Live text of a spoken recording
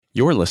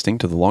You're listening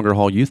to the Longer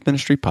Haul Youth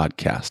Ministry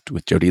Podcast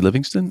with Jody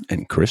Livingston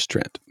and Chris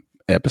Trent,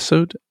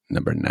 episode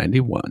number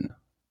 91.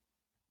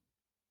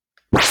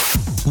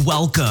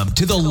 Welcome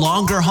to the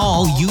Longer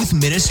Haul Youth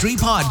Ministry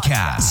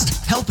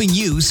Podcast, helping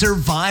you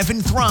survive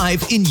and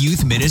thrive in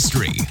youth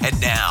ministry. And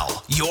now,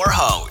 your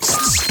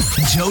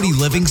hosts, Jody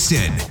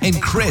Livingston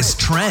and Chris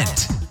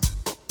Trent.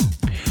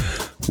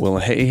 Well,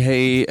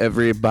 hey,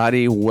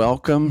 everybody.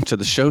 Welcome to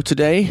the show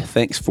today.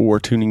 Thanks for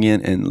tuning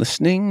in and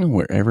listening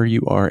wherever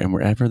you are and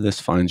wherever this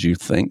finds you.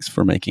 Thanks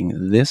for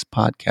making this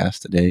podcast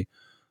today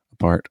a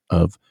part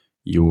of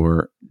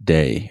your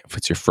day. If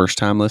it's your first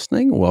time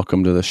listening,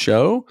 welcome to the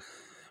show.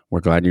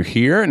 We're glad you're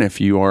here. And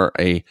if you are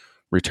a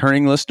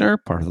returning listener,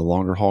 part of the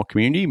Longer Haul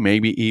community,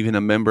 maybe even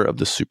a member of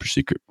the Super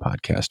Secret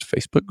Podcast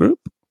Facebook group,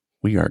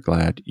 we are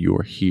glad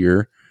you're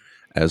here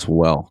as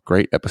well.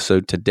 Great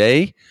episode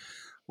today.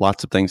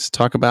 Lots of things to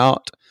talk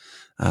about.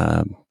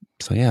 Show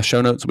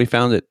notes will be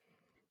found at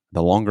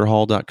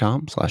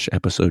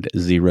thelongerhaul.com/episode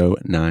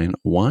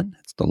 091.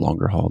 It's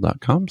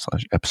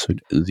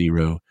thelongerhaul.com/episode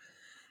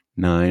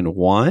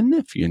 091.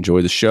 If you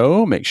enjoy the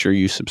show, make sure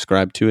you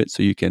subscribe to it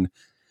so you can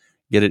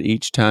get it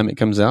each time it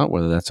comes out,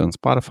 whether that's on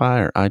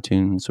Spotify or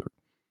iTunes or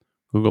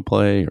Google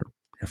Play or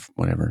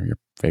whatever your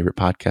favorite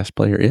podcast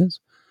player is.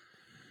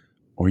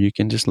 Or you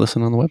can just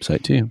listen on the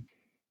website too.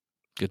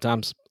 Good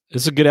times.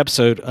 This is a good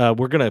episode.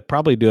 We're going to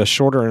probably do a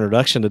shorter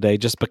introduction today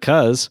just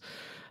because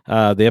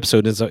the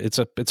episode is it's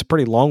a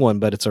pretty long one,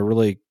 but it's a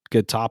really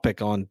good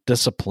topic on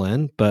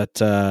discipline.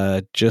 But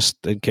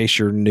just in case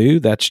you're new,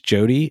 that's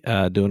Jody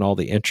doing all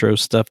the intro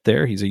stuff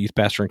there. He's a youth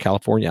pastor in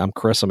California. I'm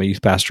Chris. I'm a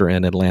youth pastor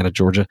in Atlanta,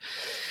 Georgia.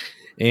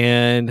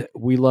 And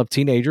we love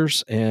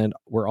teenagers, and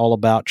we're all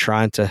about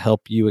trying to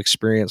help you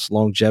experience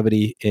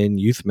longevity in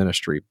youth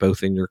ministry,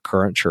 both in your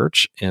current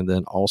church and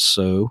then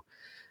also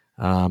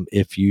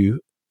if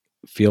you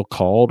feel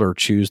called or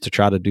choose to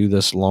try to do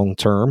this long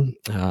term,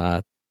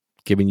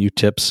 giving you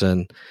tips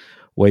and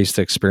ways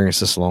to experience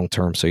this long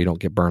term so you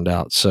don't get burned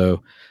out.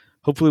 So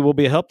hopefully we'll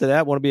be a help to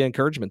that. Want to be an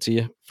encouragement to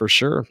you for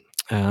sure.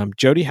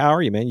 Jody, how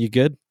are you, man? You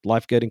good?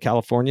 Life good in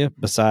California?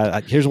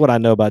 Here's what I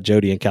know about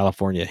Jody in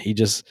California. He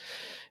just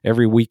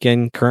every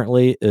weekend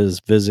currently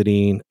is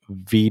visiting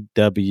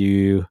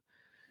VW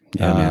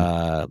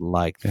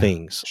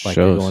things like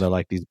they're going to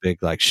like these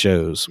big like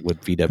shows with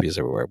VWs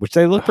everywhere, which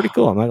they look pretty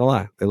cool. I'm not gonna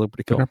lie, they look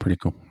pretty cool. They're pretty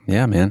cool.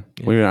 Yeah, man.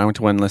 Yeah. I went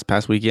to one this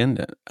past weekend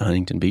at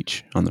Huntington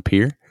Beach on the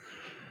pier.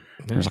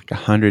 There's like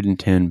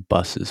 110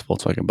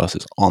 Volkswagen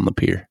buses on the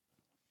pier.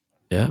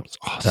 Yeah, it's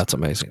awesome. That's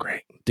amazing. That's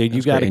great, dude.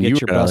 You got to get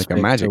your bus like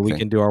fixed so we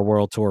can do our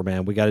world tour,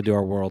 man. We got to do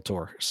our world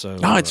tour. So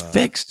it's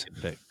fixed.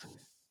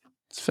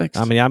 It's fixed.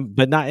 I mean,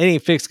 it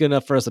ain't fixed good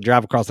enough for us to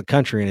drive across the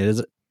country in it, is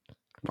it?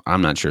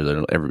 I'm not sure that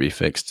it'll ever be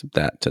fixed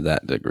to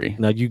that degree.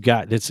 No, you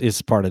got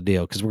it's part of the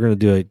deal because we're going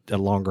to do a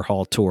longer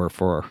haul tour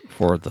for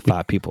the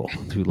 5 people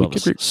who love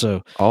us.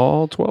 So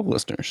all 12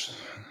 listeners.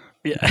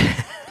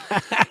 Yeah.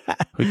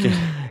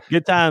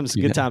 Good times.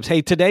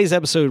 Hey, today's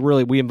episode,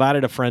 really, we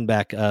invited a friend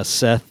back,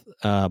 Seth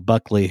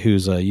Buckley,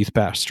 who's a youth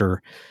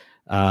pastor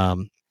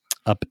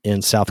up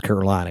in South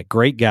Carolina.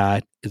 Great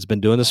guy. Has been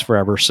doing this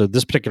forever. So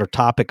this particular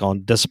topic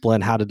on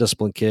discipline, how to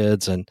discipline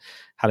kids and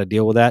how to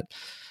deal with that,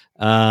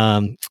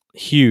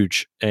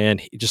 huge. And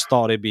he just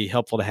thought it'd be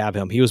helpful to have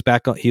him. He was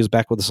back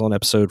with us on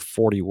episode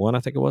 41,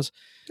 I think it was.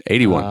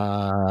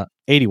 81.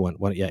 81.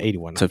 Well, yeah,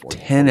 81. So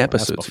 10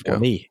 episodes ago.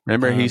 Me.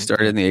 Remember, he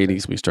started in the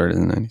 80s. We started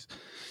in the 90s.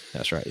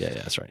 That's right. Yeah,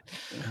 that's right.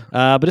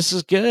 But this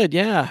is good.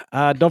 Yeah.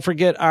 Don't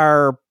forget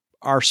our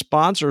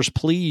sponsors,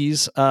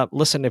 please.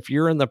 Listen, if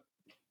you're in the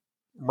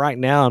right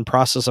now in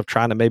process of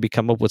trying to maybe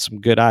come up with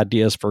some good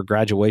ideas for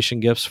graduation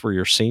gifts for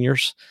your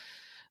seniors,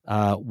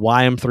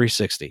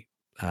 YM360.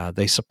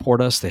 They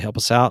support us. They help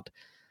us out.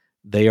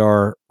 They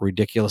are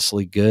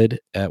ridiculously good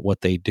at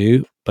what they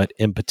do, but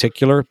in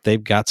particular,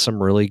 they've got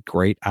some really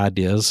great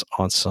ideas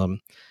on some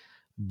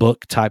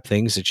book type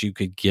things that you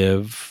could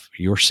give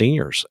your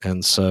seniors.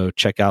 And so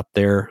check out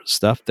their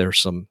stuff. There's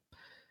some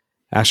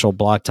actual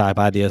blog type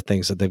idea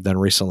things that they've done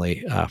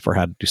recently for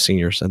how to do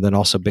seniors. And then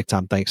also big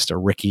time thanks to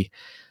Ricky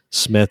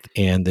Smith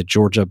and the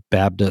Georgia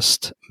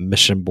Baptist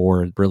Mission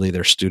Board, really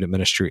their student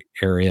ministry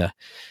area,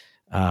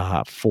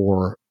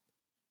 for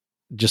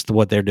just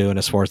what they're doing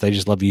as far as they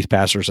just love youth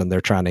pastors and they're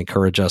trying to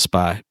encourage us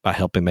by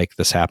helping make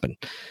this happen.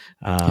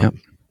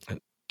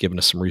 Giving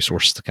us some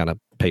resources to kind of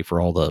pay for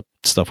all the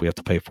stuff we have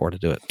to pay for to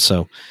do it.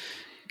 So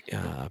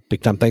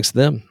big time thanks to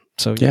them.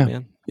 So yeah,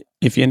 man.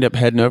 If you end up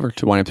heading over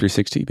to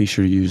YM360, be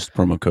sure to use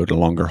promo code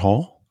Longer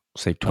Haul.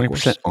 Save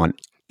 20% on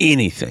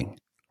anything.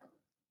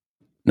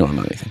 No,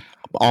 not anything.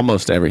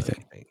 Almost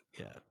everything.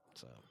 Yeah.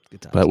 So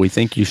good times. But we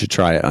think you should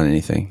try it on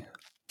anything.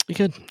 You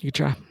could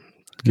try.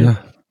 Good.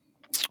 Yeah.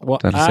 Well,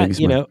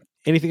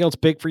 anything else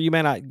big for you,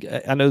 man? I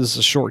know this is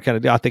a short kind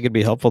of deal. I think it'd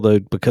be helpful though,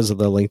 because of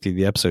the length of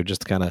the episode,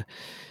 just to kind of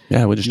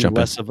we'll just jump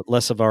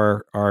less of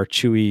our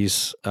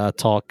Chewy's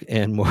talk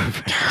and more.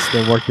 I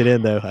still worked it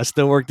in though. I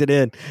still worked it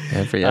in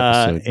every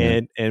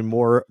episode, and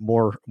more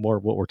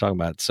what we're talking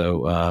about.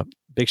 So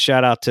big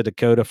shout out to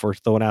Dakota for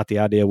throwing out the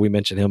idea. We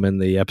mentioned him in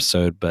the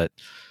episode, but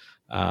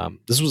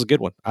this was a good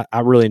one.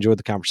 I really enjoyed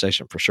the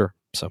conversation for sure.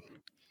 So,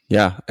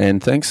 yeah.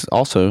 And thanks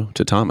also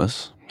to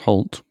Thomas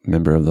Holt,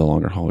 member of the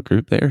Longer Haul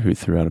group there, who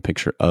threw out a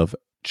picture of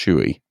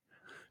Chewy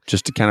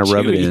just to kind of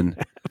rub it in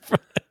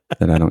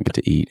that I don't get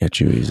to eat at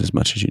Chewy's as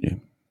much as you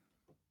do.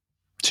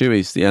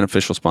 Chewy's the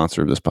unofficial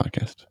sponsor of this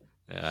podcast.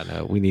 Yeah, I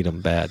know. We need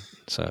them bad.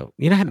 So,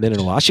 I haven't been in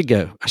a while. I should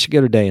go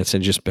today and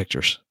send just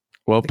pictures.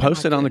 Well,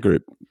 post it on the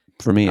group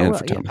for me and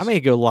for Thomas. I may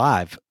go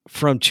live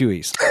from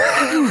Chewy's.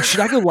 Ooh,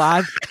 should I go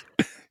live?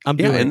 I'm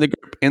doing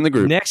in the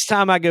group. Next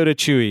time I go to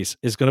Chewy's,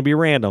 it's going to be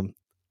random.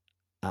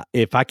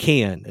 If I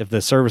can, if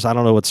the service, I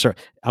don't know what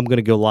I'm going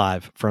to go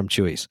live from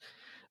Chewy's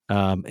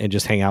and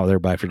just hang out with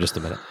everybody for just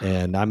a minute.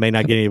 And I may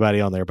not get anybody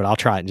on there, but I'll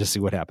try it and just see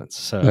what happens.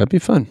 So that'd be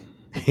fun.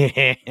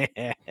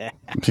 That'd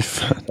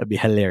be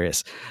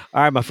hilarious.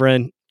 All right, my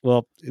friend.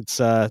 Well, it's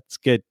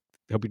good.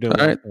 Hope you're doing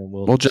all right.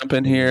 We'll jump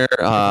in here.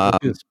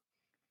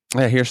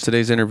 Here's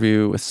today's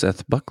interview with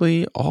Seth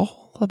Buckley,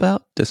 all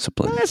about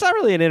discipline. It's not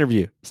really an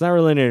interview. It's more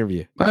of a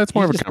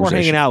conversation. More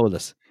hanging out with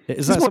us.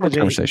 It's more of a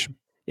conversation.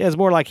 Yeah, it's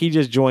more like he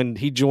just joined.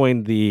 He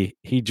joined the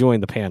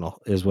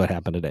panel. Is what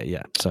happened today.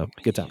 Yeah. So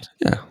good times.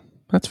 Yeah,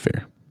 that's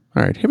fair.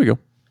 All right, here we go.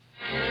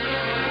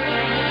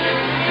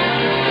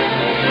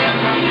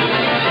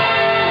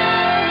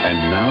 And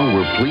now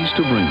we're pleased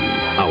to bring you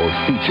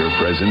our feature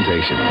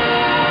presentation.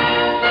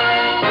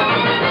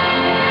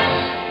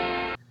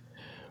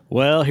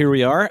 Well, here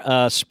we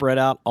are, spread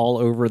out all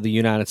over the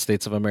United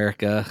States of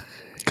America.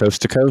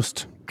 Coast to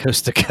coast.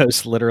 Coast to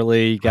coast,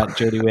 literally. You got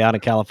Jody way out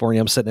in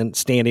California. I'm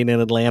standing in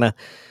Atlanta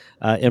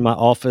in my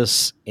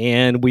office,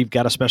 and we've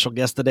got a special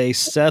guest today.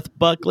 Seth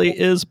Buckley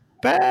is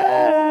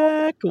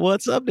back.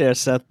 What's up there,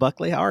 Seth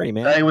Buckley? How are you,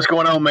 man? Hey, what's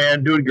going on,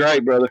 man? Doing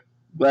great, brother.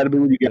 Glad to be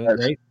with you guys.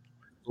 Great.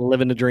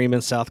 Living the dream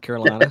in South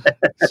Carolina.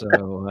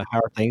 So how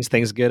are things?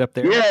 Things good up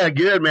there? Yeah,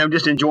 good, man. I'm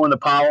just enjoying the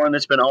pollen.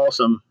 It's been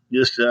awesome.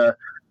 Just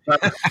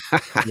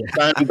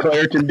finding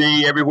Claritin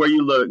D everywhere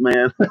you look,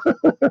 man.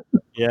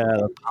 Yeah,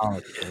 the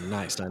pollen. Yeah,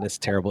 nice. It's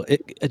terrible.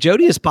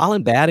 Jody, is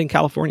pollen bad in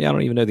California? I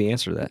don't even know the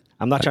answer to that.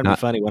 I'm not trying to be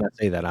funny when I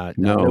say that. I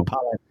know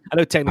pollen. I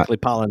know technically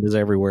pollen is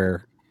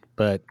everywhere,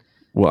 but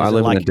I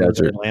live in the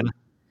desert.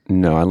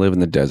 No, I live in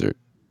the desert.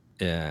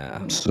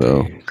 Yeah.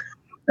 So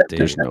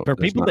for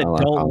people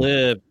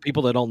that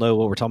people that don't know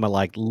what we're talking about,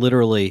 like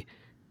literally,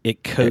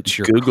 it coats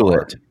your Google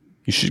car. it.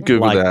 You should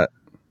Google that.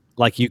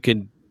 Like you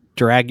can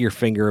drag your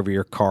finger over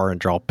your car and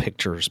draw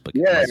pictures.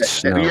 Yeah,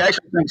 if you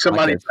actually think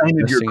somebody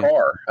painted your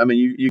car. I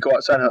mean, you go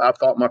outside and I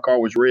thought my car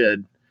was red,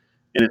 and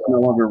it's no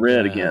longer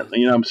red again.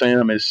 You know what I'm saying?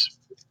 I mean, it's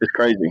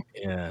crazy.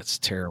 Yeah, it's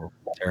terrible.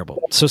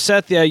 So,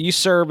 Seth, you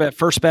serve at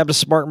First Baptist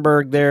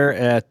Spartanburg there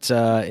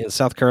in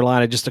South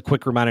Carolina. Just a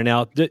quick reminder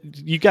now,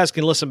 you guys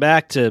can listen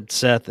back to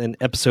Seth in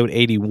episode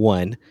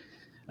 81.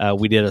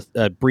 We did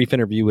a brief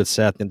interview with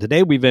Seth, and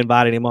today we've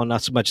invited him on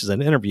not so much as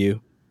an interview,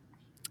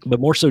 but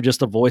more so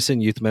just a voice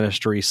in youth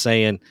ministry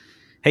saying,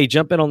 hey,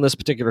 jump in on this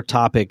particular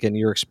topic and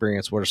your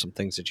experience. What are some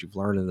things that you've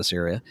learned in this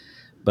area?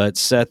 But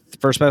Seth,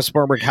 First Baptist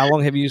Spartanburg, how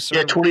long have you served?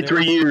 Yeah,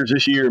 23 years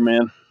this year,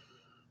 man,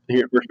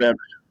 here at First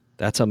Baptist.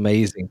 That's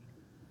amazing.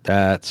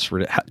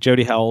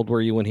 Jody, how old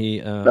were you when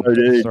he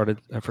started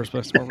at First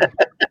Baptist Spartanburg?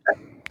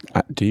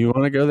 Do you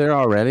want to go there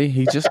already?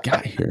 He just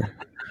got here.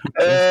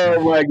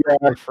 Oh my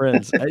God,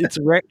 friends! It's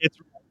rare.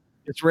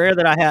 It's rare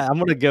that I have. I'm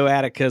going to go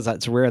at it because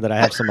it's rare that I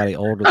have somebody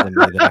older than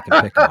me that I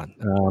can pick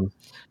on.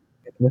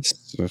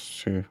 That's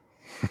true.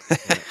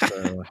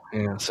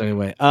 So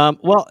anyway,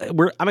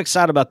 I'm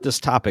excited about this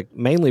topic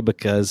mainly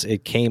because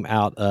it came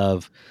out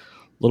of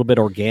a little bit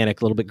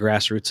organic, a little bit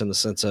grassroots in the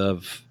sense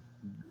of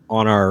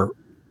on our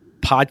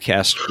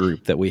podcast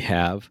group that we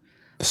have,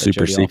 the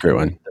super secret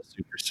one. The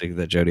super secret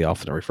that Jody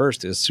often refers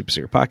to as super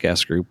secret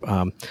podcast group.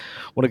 One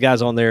of the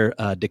guys on there,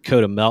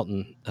 Dakota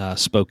Melton,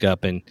 spoke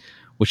up and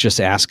was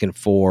just asking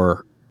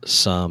for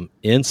some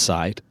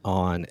insight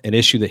on an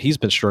issue that he's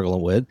been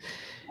struggling with,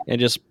 and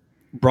just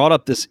brought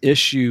up this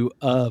issue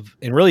of,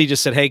 and really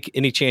just said, hey,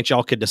 any chance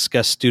y'all could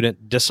discuss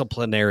student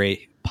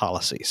disciplinary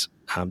policies,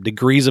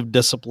 degrees of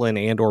discipline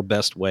and or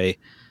best way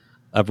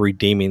of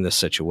redeeming the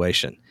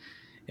situation.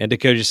 And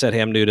Dakota just said,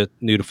 hey, I'm new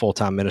to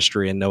full-time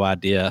ministry and no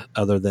idea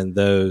other than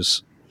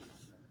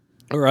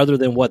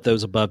what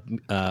those above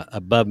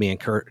me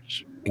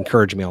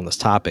encourage me on this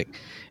topic.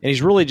 And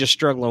he's really just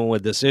struggling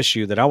with this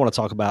issue that I want to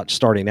talk about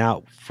starting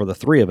out for the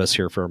three of us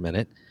here for a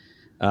minute.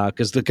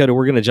 Because Dakota,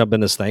 we're going to jump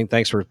in this thing.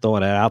 Thanks for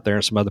throwing that out there.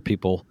 And some other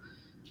people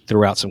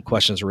threw out some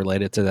questions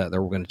related to that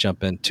we're going to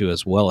jump into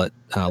as well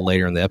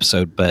later in the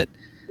episode. But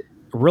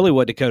really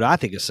what Dakota, I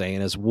think, is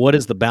saying is, what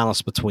is the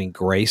balance between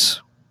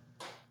grace,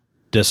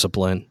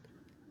 discipline,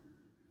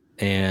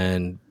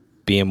 and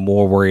being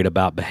more worried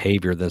about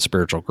behavior than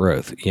spiritual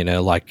growth,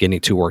 like getting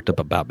too worked up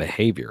about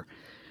behavior.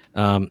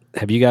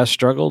 Have you guys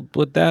struggled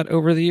with that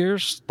over the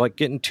years? Like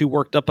getting too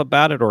worked up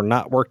about it or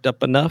not worked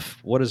up enough?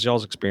 What has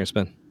y'all's experience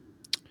been?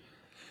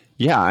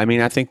 Yeah, I mean,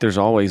 I think there's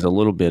always a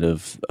little bit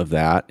of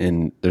that.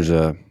 And there's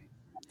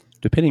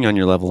depending on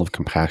your level of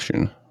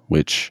compassion,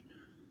 which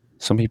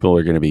some people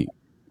are going to be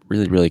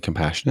really, really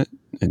compassionate,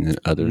 and then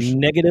others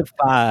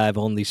 -5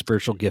 on the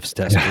spiritual gifts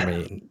test for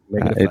me.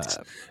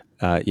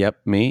 -5. Yep,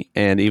 me.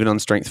 And even on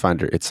Strength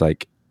Finder, it's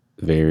like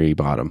very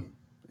bottom.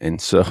 And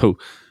so,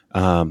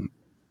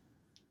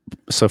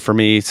 so for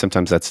me,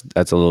 sometimes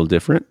that's a little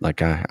different.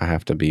 Like I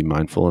have to be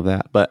mindful of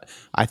that. But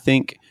I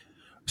think,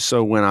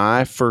 so when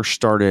I first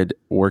started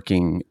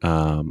working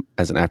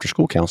as an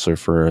after-school counselor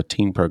for a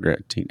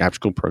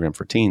after-school program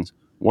for teens,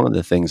 one of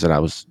the things that I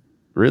was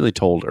really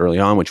told early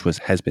on, which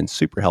has been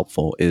super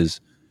helpful, is,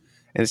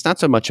 and it's not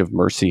so much of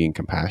mercy and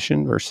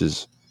compassion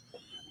versus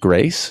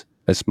grace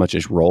as much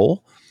as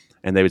role.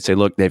 And they would say,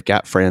 look, they've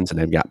got friends and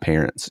they've got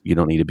parents. You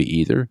don't need to be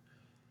either.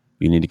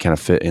 You need to kind of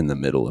fit in the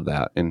middle of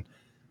that. And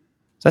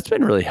that's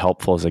been really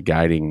helpful as a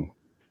guiding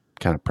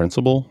kind of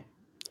principle.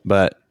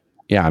 But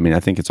yeah, I mean, I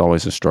think it's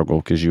always a struggle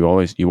because you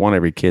want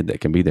every kid that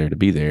can be there to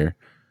be there.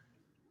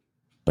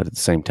 But at the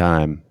same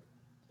time,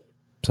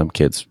 some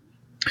kids,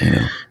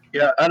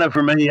 Yeah, I know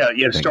for me,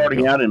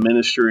 starting out in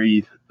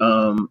ministry,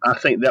 I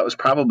think that was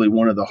probably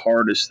one of the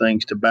hardest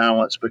things to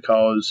balance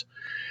because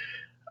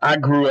I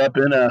grew up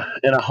in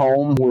a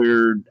home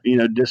where,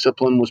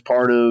 discipline was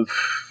part of,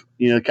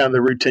 kind of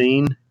the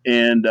routine.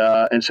 And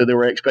so there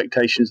were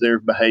expectations there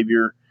of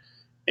behavior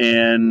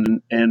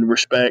and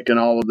respect, and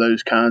all of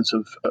those kinds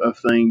of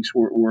things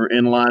were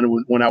in line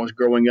with when I was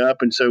growing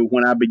up. And so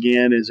when I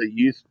began as a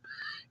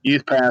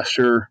youth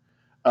pastor,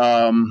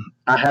 I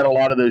had a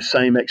lot of those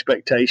same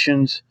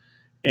expectations,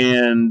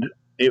 and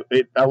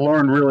I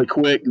learned really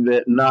quick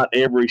that not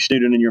every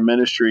student in your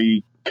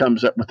ministry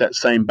comes up with that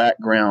same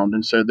background.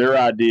 And so their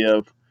idea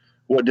of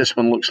what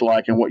discipline looks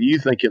like and what you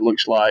think it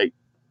looks like,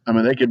 I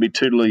mean, they could be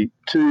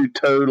two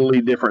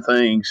totally different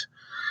things.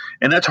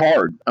 And that's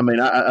hard. I mean,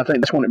 I think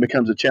that's when it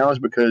becomes a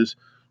challenge because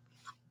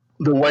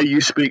the way you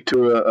speak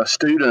to a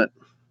student,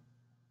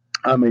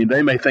 I mean,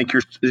 they may think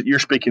you're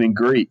speaking in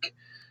Greek.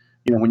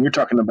 When you're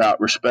talking about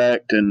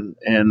respect and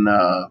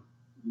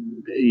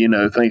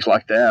things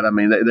like that, I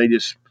mean,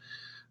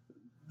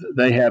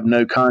 they have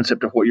no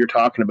concept of what you're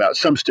talking about.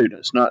 Some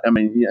students,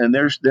 and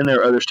there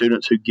are other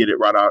students who get it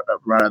right out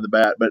of the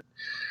bat. But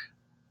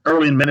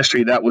early in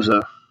ministry, that was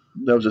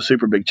a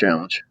super big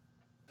challenge.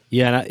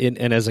 Yeah,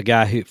 and as a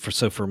guy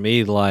for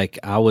me, like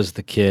I was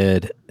the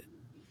kid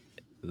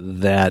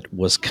that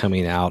was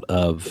coming out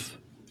of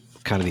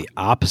kind of the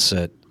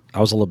opposite. I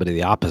was a little bit of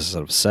the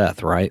opposite of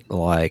Seth, right?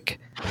 Like,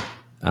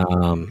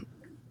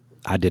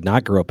 I did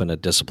not grow up in a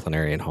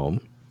disciplinarian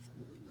home.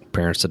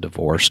 Parents had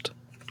divorced,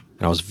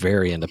 and I was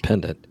very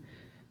independent.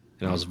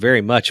 And I was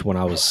very much, when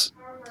I was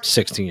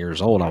 16 years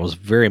old, I was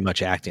very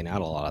much acting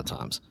out a lot of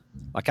times.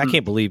 Like, I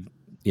can't believe,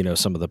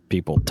 some of the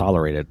people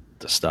tolerated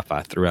the stuff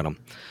I threw at them.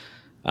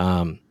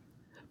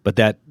 But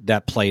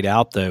that played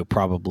out though.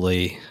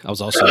 Probably I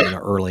was also in the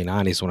early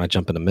 90s when I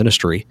jumped into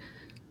ministry,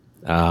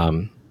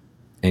 and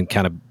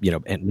kind of,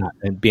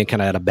 and being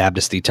kind of at a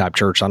Baptist-y type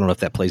church. I don't know if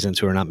that plays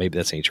into it or not. Maybe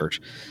that's any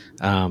church.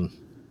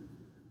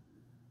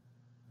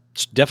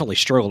 Definitely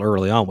struggled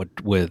early on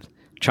with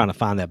trying to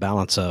find that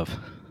balance of,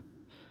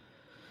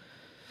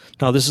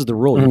 no, this is the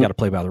rule. You got to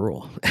play by the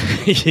rule,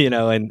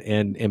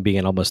 and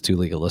being almost too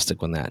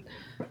legalistic on that.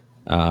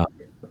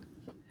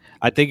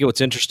 I think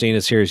what's interesting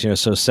is here is,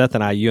 so Seth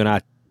and you and I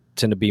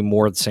tend to be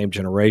more the same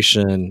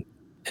generation,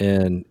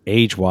 and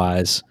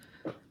age-wise,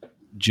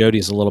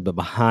 Jody's a little bit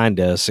behind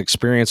us.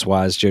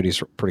 Experience-wise,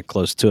 Jody's pretty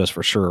close to us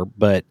for sure.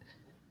 But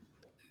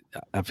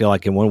I feel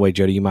like in one way,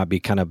 Jody, you might be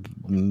kind of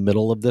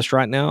middle of this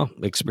right now,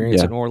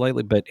 experiencing more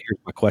lately. But here's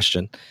my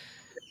question.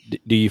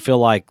 Do you feel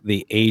like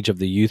the age of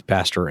the youth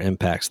pastor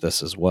impacts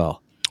this as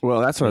well?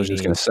 Well, that's what I was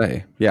just going to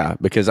say. Yeah,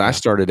 because I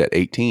started at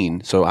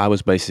 18, so I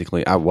was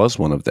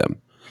one of them.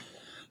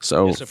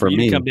 So for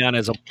me, to come down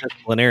as a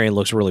disciplinarian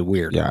looks really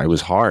weird. Yeah, it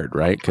was hard,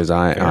 right? Because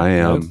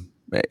I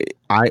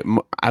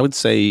would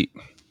say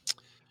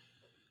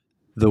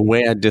the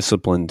way I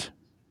disciplined,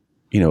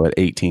 at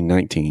 18,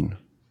 19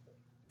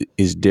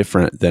 is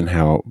different than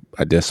how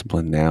I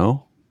discipline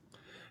now.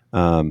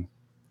 And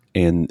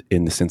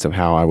in the sense of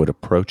how I would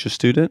approach a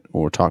student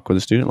or talk with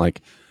a student,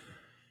 like,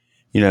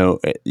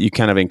 you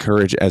kind of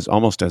encourage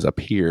almost as a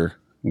peer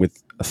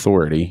with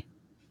authority.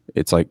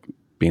 It's like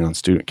being on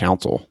student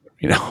council,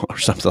 or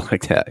something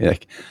like that,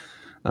 like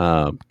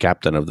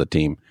captain of the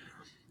team,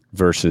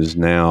 versus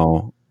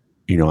now,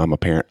 I'm a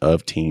parent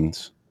of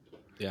teens.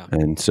 Yeah.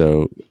 And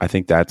so I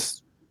think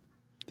that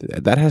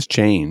has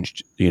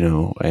changed,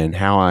 and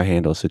how I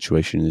handle a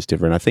situation is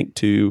different. I think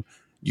too,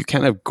 you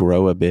kind of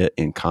grow a bit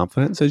in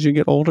confidence as you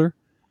get older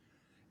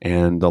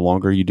and the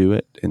longer you do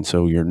it. And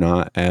so you're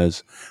not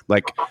as,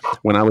 like,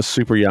 when I was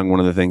super young, one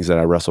of the things that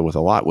I wrestled with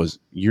a lot was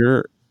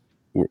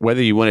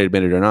whether you want to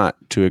admit it or not,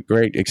 to a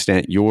great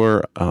extent,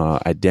 your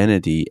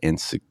identity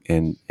and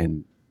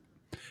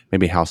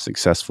maybe how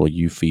successful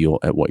you feel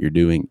at what you're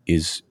doing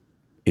is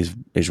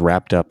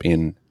wrapped up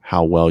in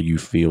how well you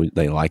feel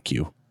they like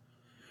you.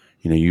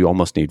 You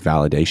almost need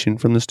validation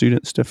from the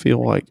students to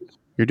feel like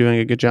you're doing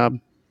a good job.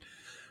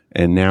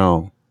 And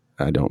now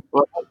I don't.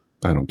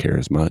 I don't care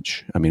as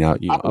much. I mean, I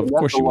think of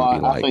course you want to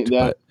be liked, I think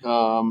that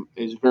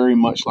is very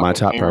much like my a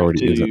top parent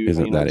priority too.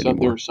 isn't that There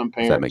anymore. are some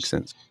If that makes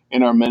parents sense.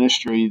 in our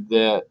ministry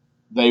that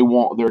they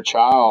want their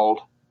child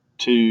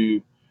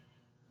to,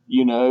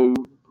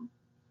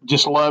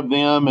 just love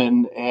them,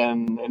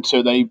 and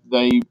so I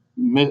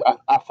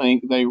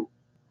think they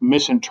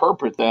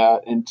misinterpret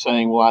that and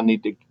saying, well, I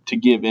need to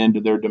give in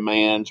to their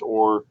demands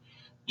or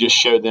just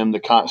show them the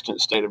constant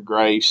state of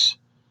grace,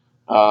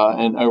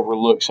 and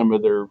overlook some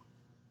of their,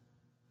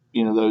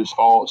 those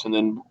faults. And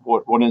then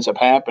what ends up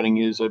happening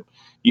is that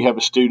you have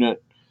a student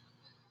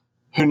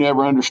who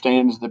never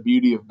understands the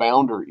beauty of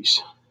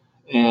boundaries.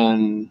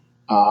 And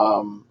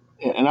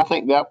I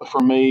think that,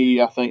 for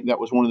me, I think that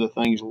was one of the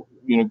things,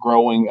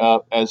 growing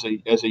up as a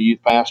youth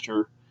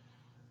pastor,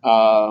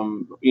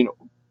 that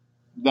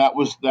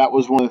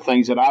was one of the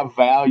things that I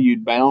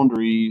valued,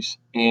 boundaries.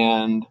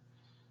 And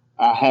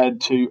I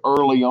had to,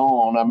 early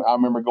on, I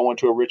remember going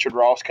to a Richard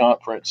Ross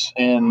conference,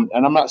 and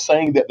I'm not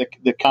saying that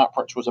the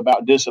conference was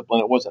about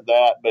discipline. It wasn't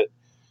that, but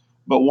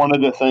one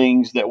of the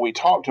things that we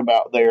talked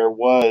about there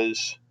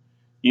was,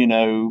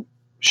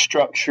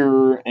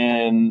 structure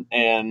and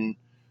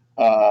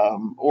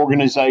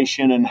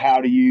organization, and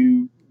how do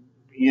you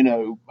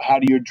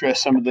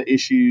address some of the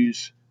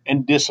issues,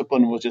 and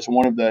discipline was just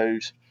one of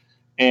those.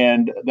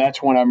 And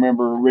that's when I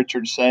remember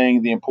Richard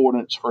saying the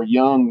importance for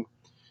young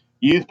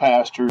youth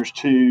pastors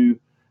to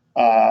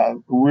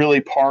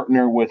really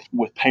partner with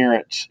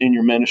parents in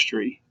your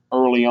ministry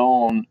early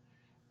on,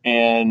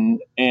 and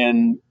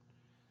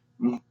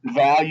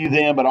value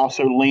them, but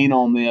also lean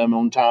on them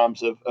on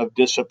times of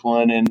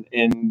discipline,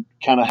 and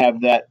kind of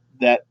have that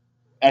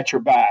at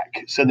your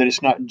back, so that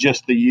it's not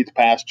just the youth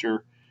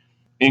pastor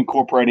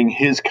incorporating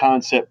his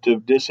concept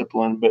of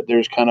discipline, but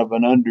there's kind of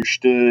an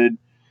understood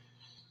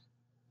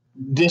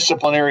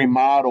disciplinary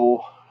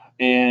model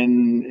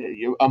and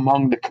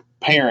among the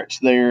parents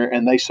there,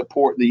 and they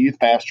support the youth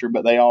pastor,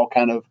 but they all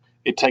kind of,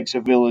 it takes a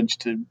village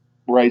to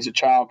raise a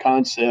child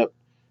concept.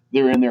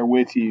 They're in there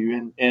with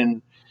you.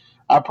 And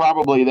I guess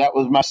it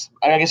was my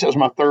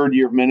second or third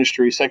year of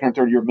ministry.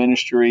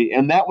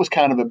 And that was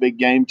kind of a big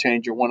game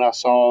changer when I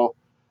saw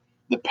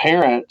the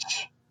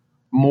parents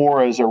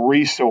more as a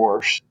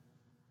resource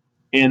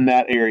in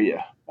that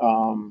area.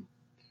 I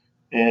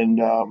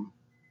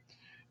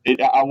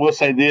will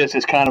say this,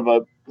 it's kind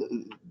of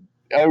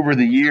over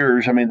the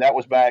years. I mean, that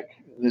was back,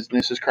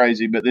 this is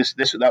crazy, but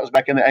that was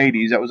back in the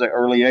 80s. That was the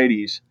early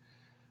 80s.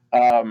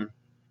 I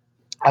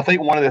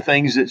think one of the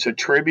things that's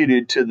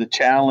attributed to the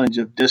challenge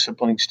of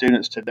disciplining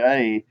students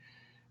today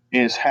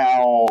is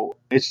how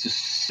it's a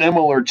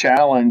similar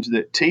challenge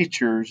that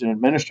teachers and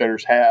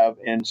administrators have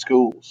in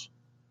schools.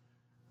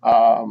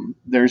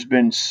 There's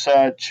been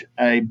such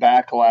a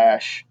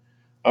backlash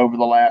over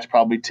the last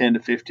probably 10 to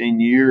 15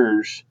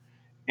 years.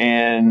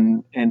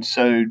 And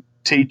so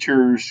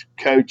teachers,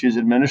 coaches,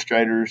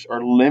 administrators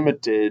are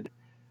limited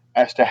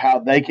as to how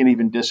they can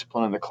even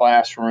discipline in the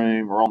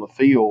classroom or on the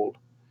field.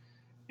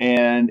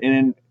 And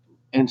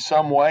in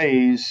some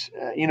ways,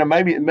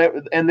 maybe,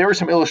 and there were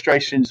some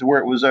illustrations where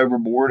it was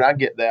overboard. I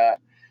get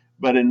that.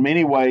 But in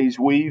many ways,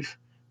 we've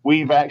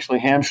actually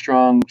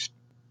hamstrung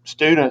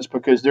students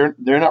because they're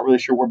not really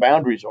sure where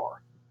boundaries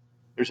are.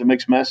 There's a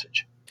mixed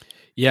message.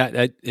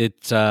 Yeah,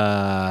 it's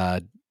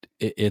that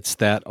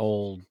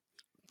old.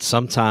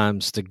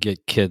 Sometimes to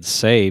get kids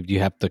saved,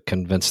 you have to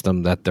convince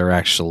them that they're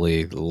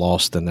actually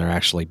lost and they're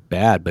actually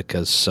bad,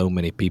 because so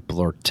many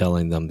people are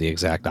telling them the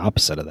exact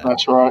opposite of that.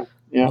 That's right.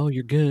 Yeah. Oh,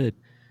 you're good.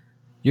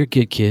 You're a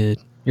good kid.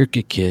 You're a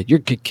good kid. You're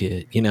a good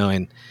kid.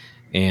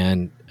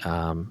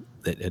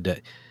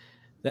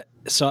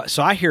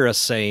 So I hear us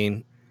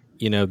saying,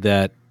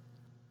 that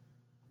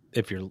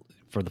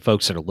for the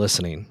folks that are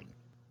listening,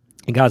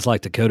 and guys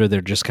like Dakota,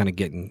 they're just kind of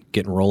getting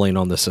rolling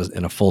on this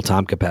in a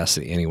full-time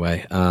capacity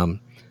anyway.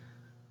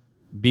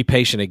 Be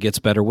patient. It gets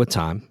better with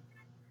time.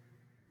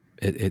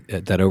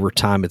 That over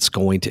time, it's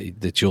going to,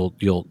 that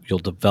you'll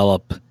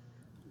develop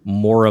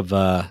more of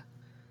a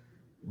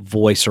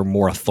voice or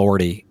more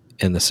authority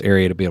in this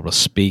area to be able to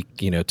speak,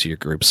 to your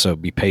group. So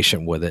be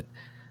patient with it.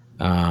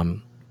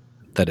 That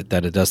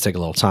it does take a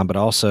little time, but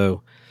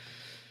also,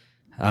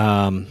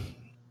 I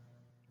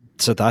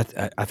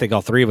think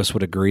all three of us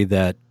would agree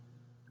that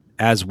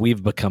as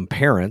we've become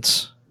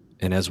parents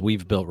and as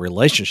we've built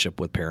relationship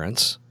with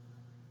parents,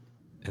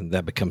 and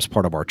that becomes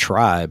part of our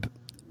tribe,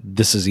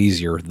 this is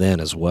easier then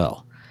as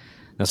well.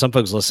 Now, some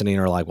folks listening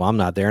are like, well, I'm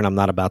not there and I'm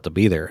not about to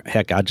be there.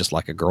 Heck, I just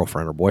like a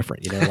girlfriend or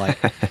boyfriend,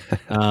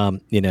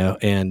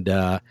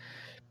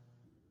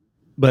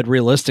 but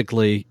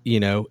realistically,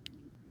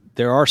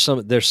 there's some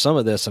of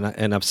this,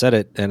 and I've said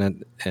it,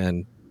 and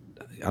I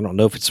don't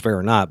know if it's fair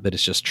or not, but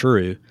it's just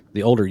true.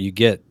 The older you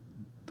get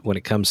when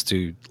it comes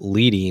to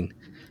leading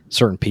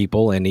certain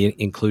people and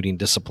including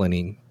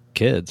disciplining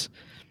kids,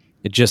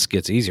 it just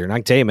gets easier. And I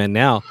can tell you, man,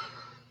 now,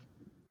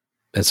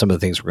 and some of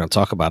the things we're going to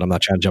talk about, I'm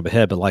not trying to jump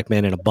ahead, but like,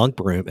 man, in a bunk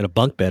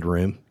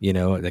bedroom,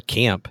 at a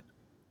camp,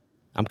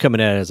 I'm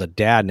coming at it as a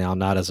dad now,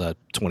 not as a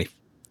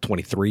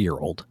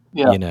 23-year-old,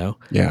 Yeah.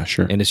 Yeah,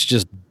 sure. And it's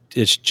just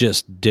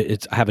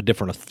I have a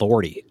different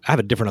authority. I have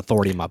a different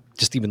authority in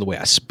just even the way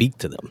I speak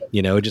to them.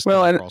 It just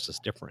comes across as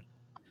different.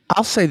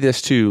 I'll say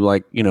this too,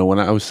 like, when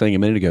I was saying a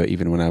minute ago,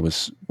 even when I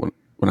was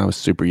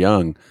super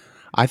young,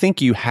 I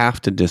think you have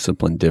to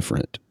discipline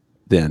different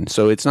then.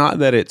 So it's not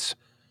that I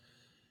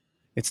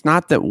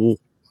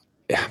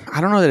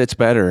don't know that it's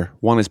better.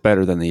 One is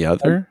better than the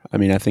other. I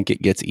mean, I think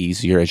it gets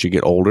easier as you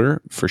get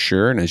older, for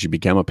sure. And as you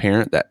become a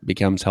parent, that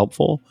becomes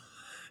helpful.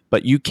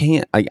 But you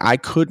can't, I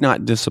could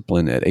not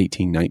discipline at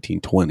 18,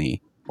 19,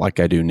 20 like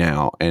I do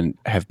now and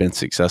have been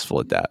successful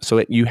at that.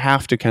 So you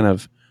have to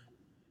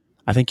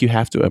I think you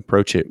have to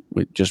approach it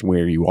with just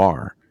where you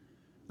are.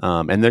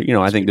 And there,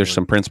 I think there's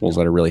some principles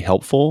that are really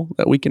helpful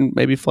that we can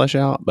maybe flesh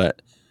out.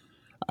 But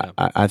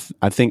I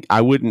think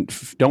I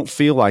don't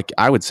feel like,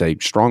 I would say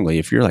strongly,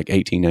 if you're like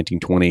 18, 19,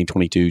 20,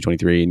 22,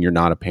 23, and you're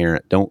not a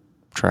parent, don't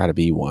try to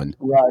be one.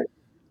 Right.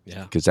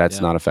 Yeah. Because that's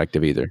not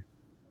effective either.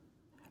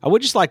 I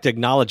would just like to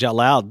acknowledge out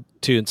loud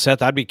too, and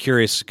Seth, I'd be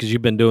curious because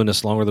you've been doing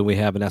this longer than we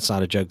have, and that's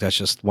not a joke. That's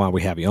just why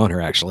we have you on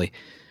here, actually.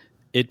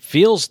 It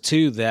feels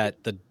too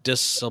that the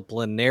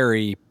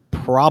disciplinary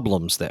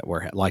problems that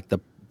we're like the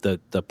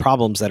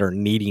problems that are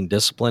needing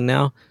discipline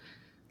now,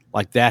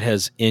 like that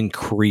has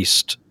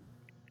increased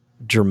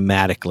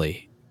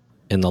dramatically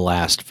in the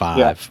last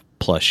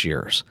 5+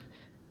 years.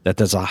 That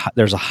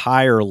there's a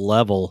higher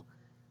level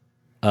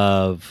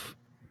of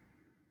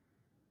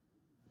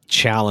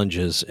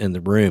challenges in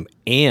the room.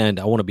 And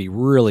I want to be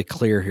really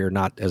clear here,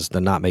 not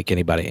make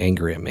anybody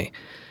angry at me.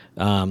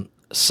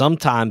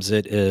 Sometimes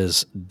it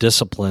is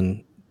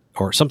discipline,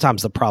 or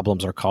sometimes the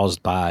problems are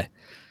caused by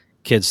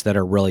kids that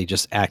are really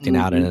just acting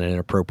out in an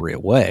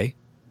inappropriate way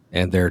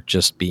and they're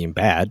just being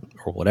bad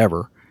or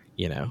whatever,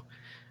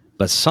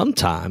 but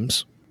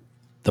sometimes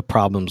the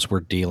problems we're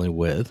dealing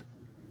with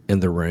in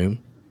the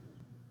room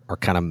are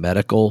kind of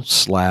medical /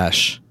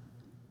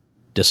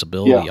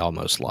 disability,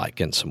 almost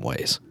like in some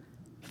ways.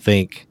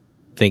 Think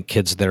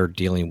kids that are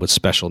dealing with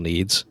special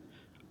needs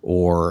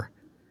or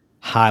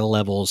high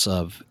levels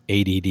of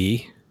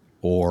ADD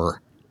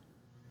or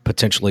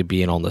potentially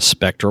being on the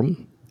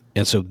spectrum.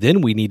 And so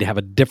then we need to have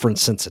a different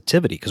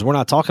sensitivity, because we're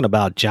not talking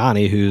about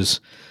Johnny, who's,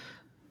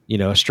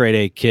 a straight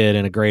A kid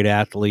and a great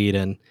athlete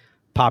and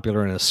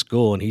popular in his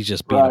school, and he's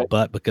just being a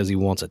butt because he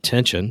wants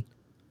attention.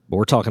 But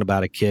we're talking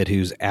about a kid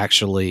who's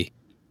actually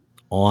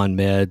on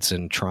meds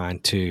and trying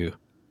to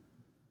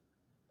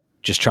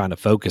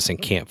focus and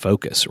can't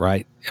focus,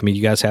 right? I mean,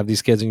 you guys have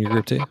these kids in your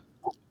group too?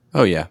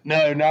 Oh yeah.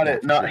 No,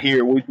 not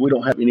here. We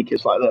don't have any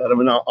kids like that. I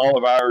mean, all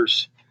of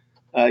ours,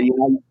 I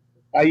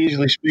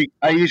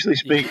usually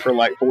speak for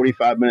like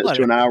 45 minutes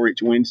to an hour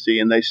each Wednesday,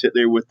 and they sit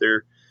there with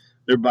their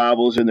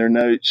Bibles and their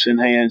notes in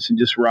hands and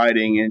just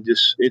writing, and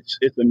just it's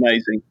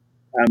amazing.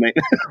 I mean,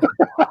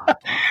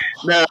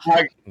 no,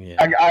 I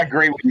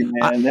agree with you,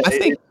 man. I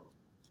think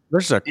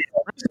there's a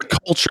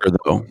culture,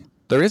 though.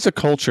 There is a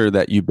culture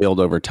that you build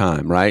over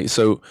time, right?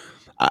 So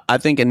I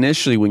think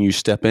initially when you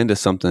step into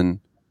something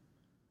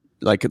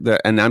like that,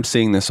 and I'm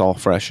seeing this all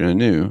fresh and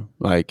new,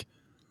 like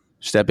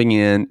stepping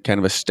in, kind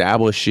of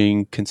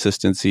establishing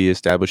consistency,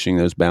 establishing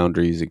those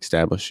boundaries,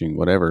 establishing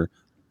whatever.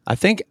 I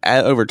think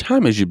over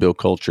time, as you build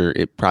culture,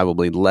 it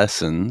probably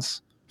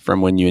lessens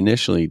from when you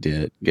initially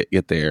did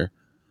get there.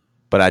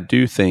 But I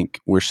do think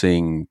we're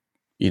seeing,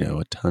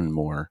 a ton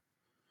more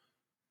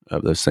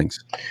of those things.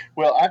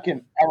 Well,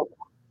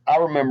 I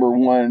remember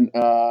one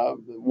of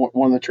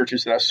the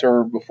churches that I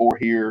served before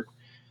here,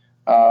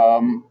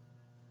 in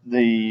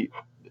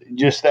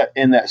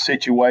that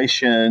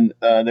situation,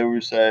 there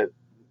was the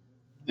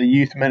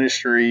youth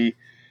ministry.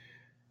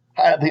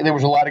 I think there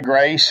was a lot of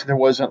grace. There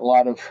wasn't a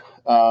lot of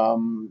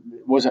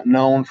wasn't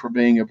known for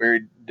being a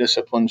very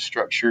disciplined,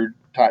 structured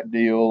type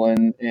deal,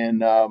 and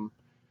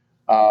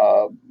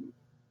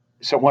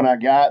so when I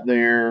got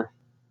there,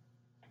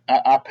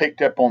 I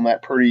picked up on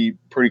that pretty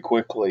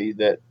quickly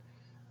that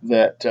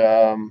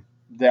the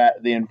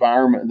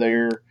environment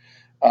there.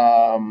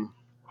 I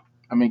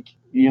mean,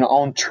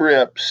 on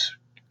trips,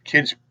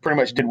 kids pretty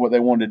much did what they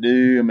wanted to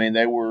do. I mean,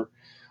 they were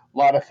a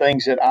lot of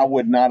things that I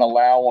would not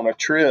allow on a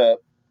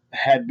trip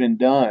had been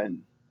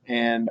done,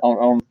 and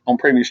on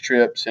previous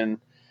trips, and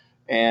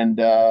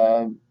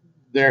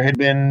there had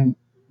been,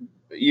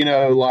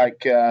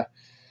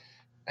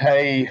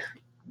 hey,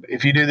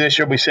 if you do this,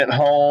 you'll be sent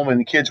home, and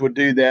the kids would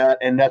do that,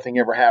 and nothing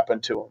ever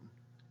happened to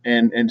them,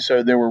 and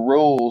so there were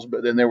rules,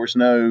 but then there was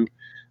they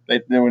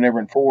were never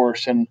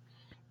enforced, and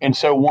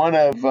so one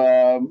of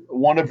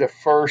the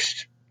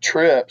first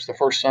trips, the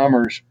first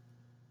summers,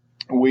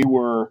 we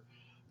were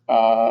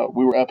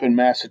up in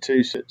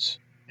Massachusetts,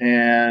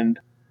 and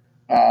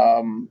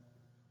I'll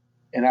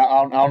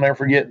never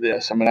forget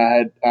this. I mean, I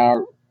had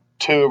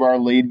two of our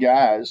lead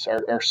guys,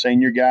 our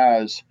senior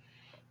guys,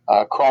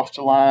 crossed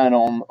the line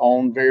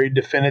on very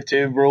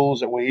definitive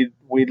rules that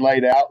we'd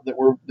laid out that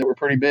were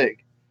pretty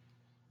big,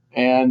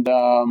 and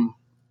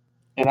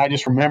I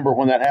just remember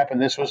when that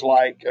happened. This was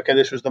like, okay,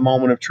 this was the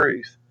moment of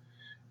truth,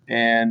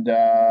 and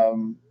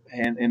am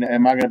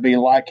I going to be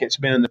like it's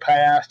been in the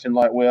past, and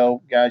like,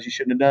 well, guys, you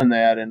shouldn't have done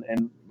that,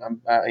 and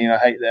I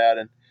hate that,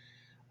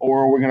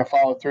 or we're going to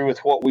follow through with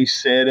what we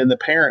said in the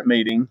parent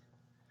meeting.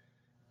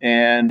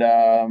 And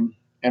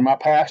my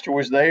pastor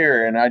was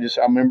there, and I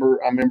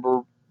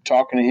remember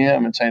talking to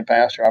him and saying,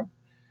 Pastor,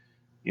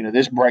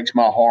 this breaks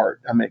my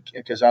heart. I mean,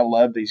 because I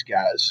love these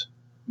guys,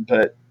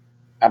 but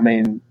I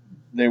mean,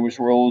 there was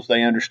rules,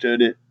 they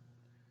understood it,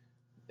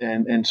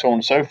 and so on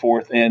and so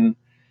forth. And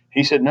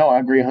he said, no, I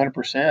agree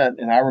 100%.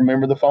 And I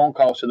remember the phone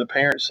calls to the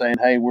parents saying,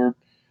 hey, would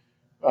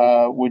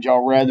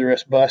y'all rather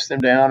us bust them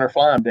down or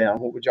fly them down?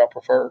 What would y'all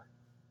prefer?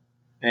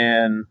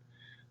 And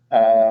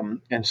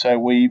so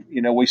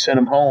we sent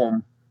them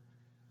home,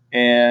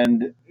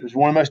 and it was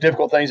one of the most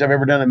difficult things I've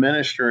ever done in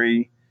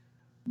ministry,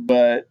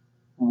 but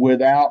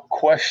without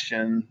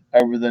question,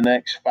 over the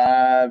next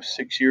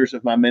 5-6 years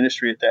of my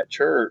ministry at that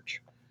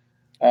church,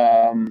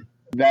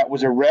 that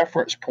was a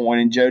reference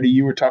point. And Jody,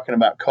 you were talking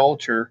about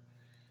culture,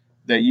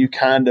 that you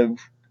kind of,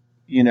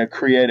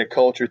 create a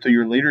culture through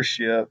your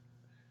leadership.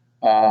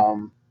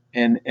 And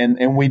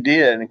we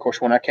did. And of course,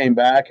 when I came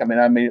back,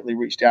 I immediately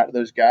reached out to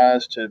those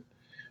guys to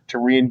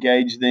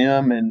re-engage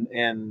them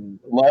and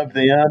love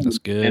them. That's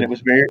good. And it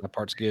was that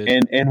part's good.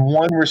 And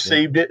one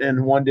received it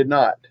and one did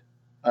not.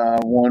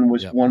 One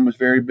was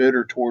very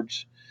bitter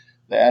towards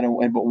that,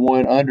 but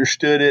one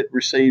understood it,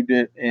 received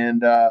it,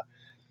 and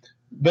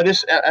but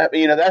it's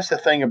that's the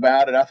thing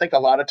about it. I think a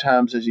lot of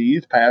times as a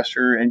youth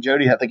pastor, and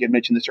Jody, I think had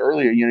mentioned this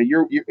earlier.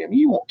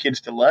 You want kids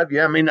to love you.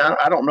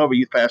 I don't know of a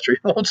youth pastor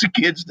who wants the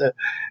kids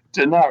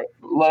to not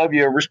love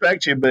you or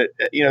respect you, but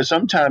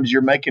sometimes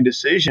you're making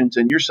decisions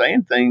and you're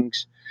saying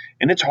things,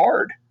 and it's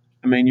hard.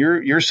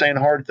 You're saying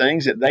hard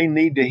things that they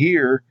need to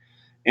hear,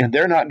 and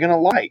they're not going to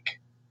like.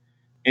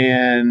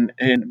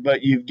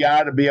 But you've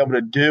got to be able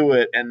to do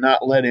it and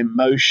not let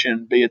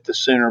emotion be at the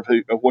center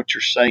of what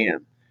you're saying.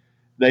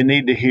 They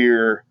need to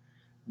hear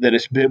that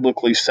it's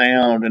biblically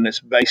sound and it's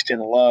based in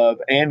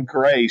love and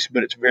grace,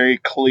 but it's very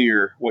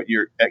clear what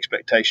your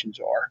expectations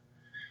are.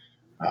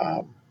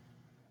 And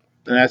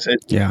that's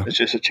it. Yeah. It's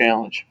just a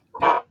challenge.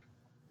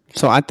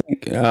 So I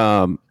think,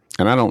 and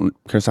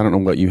Chris, I don't know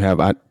what you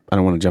have. I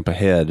don't want to jump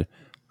ahead,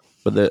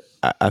 but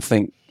I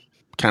think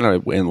kind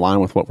of in line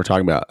with what we're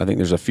talking about, I think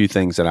there's a few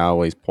things that I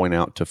always point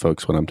out to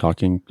folks when I'm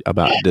talking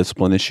about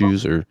discipline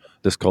issues or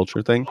this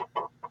culture thing.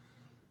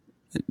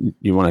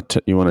 You want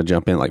to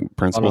jump in like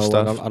principle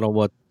stuff? I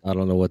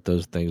don't know what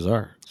those things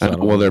are. So I don't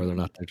know whether or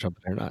not they're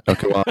jumping or not.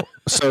 Okay, well,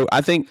 so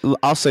I think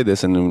I'll say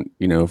this, and then,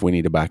 if we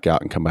need to back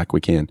out and come back,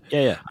 we can.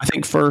 Yeah. I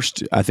think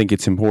first,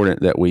 it's important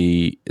that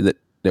we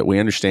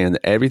understand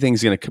that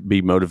everything's going to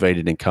be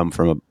motivated and come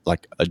from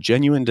a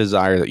genuine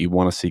desire that you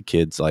want to see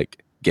kids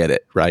get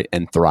it right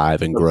and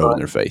thrive and grow in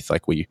their faith.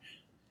 We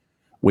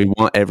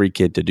want every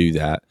kid to do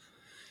that.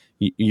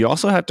 You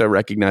also have to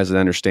recognize and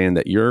understand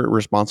that you're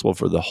responsible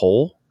for the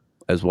whole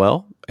as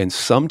well. And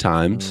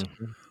sometimes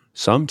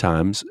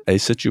a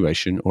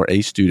situation or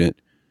a student,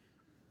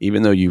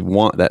 even though you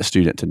want that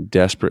student to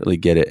desperately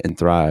get it and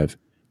thrive,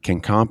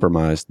 can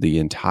compromise the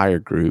entire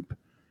group.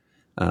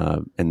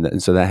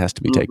 And so that has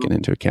to be taken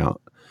into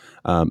account.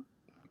 And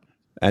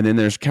then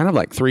there's kind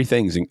of three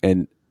things.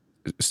 And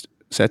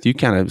Seth, you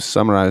kind of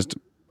summarized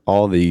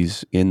all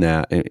these in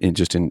that, and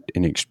just in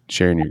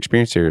sharing your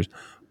experience here.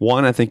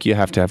 One, I think you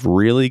have to have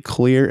really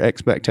clear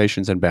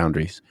expectations and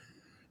boundaries.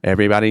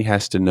 Everybody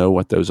has to know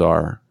what those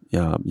are.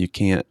 You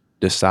can't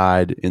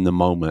decide in the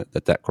moment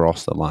that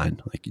crossed the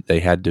line.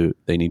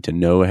 They need to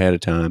know ahead of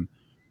time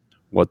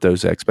what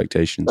those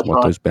expectations,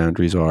 what those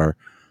boundaries are.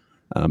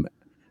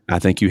 I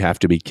think you have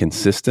to be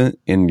consistent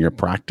in your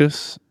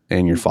practice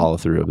and your follow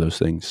through of those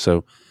things.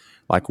 So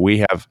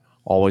we have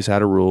always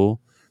had a rule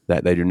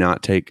that they do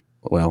not take,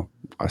 well,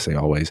 I say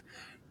always,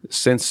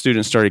 since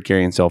students started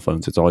carrying cell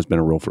phones, it's always been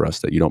a rule for us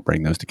that you don't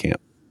bring those to camp.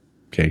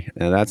 Okay.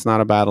 And that's not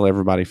a battle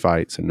everybody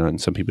fights,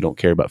 and some people don't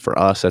care, but for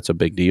us, that's a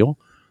big deal.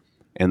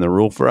 And the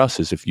rule for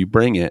us is if you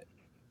bring it,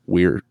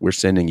 we're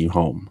sending you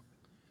home,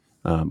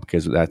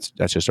 because that's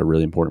just a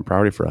really important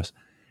priority for us.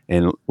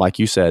 And like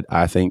you said,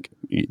 I think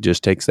it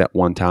just takes that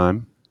one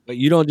time. But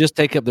you don't just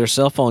take up their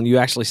cell phone, you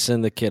actually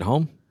send the kid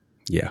home?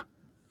 Yeah.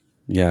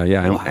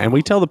 Wow. And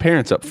we tell the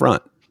parents up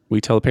front. We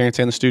tell the parents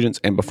and the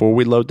students, and before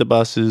we load the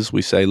buses,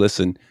 we say,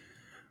 listen,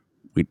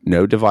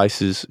 no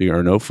devices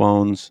or no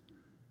phones.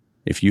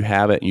 If you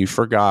have it and you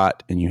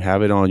forgot and you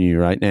have it on you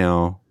right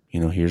now,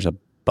 here's a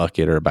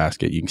bucket or a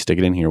basket. You can stick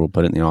it in here. We'll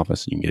put it in the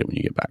office and you can get it when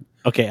you get back.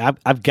 Okay.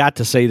 I've got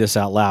to say this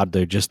out loud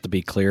though, just to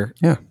be clear.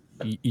 Yeah.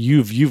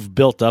 You've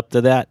built up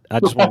to that. I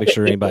just want to make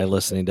sure anybody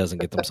listening doesn't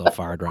get themselves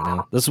fired right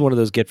now. This is one of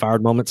those get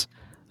fired moments.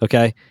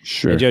 Okay.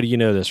 Sure. And Jody, you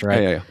know this,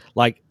 right?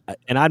 Yeah.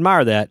 And I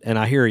admire that, and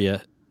I hear you.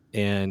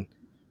 And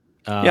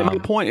my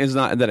point is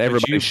not that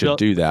everybody should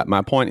do that.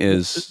 My point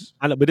is,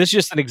 I know, but it's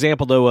just an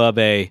example though of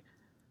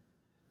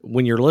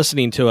when you're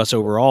listening to us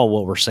overall,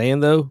 what we're saying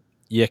though,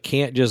 you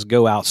can't just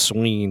go out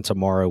swinging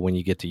tomorrow when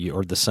you get to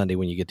or the Sunday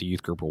when you get to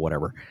youth group or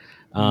whatever.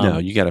 No,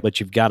 you got to. But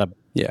you've got to.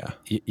 Yeah,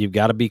 you've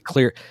got to be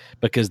clear,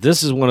 because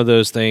this is one of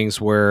those things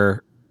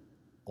where,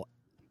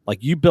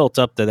 you built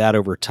up to that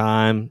over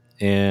time,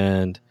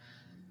 and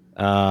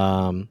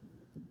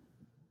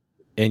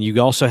and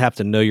you also have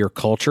to know your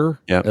culture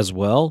as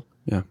well.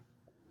 Yeah.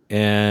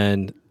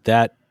 And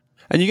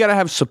you got to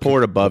have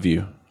support above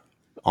you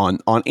on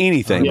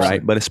anything,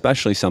 right? But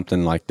especially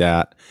something like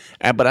that.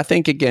 But I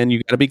think, again,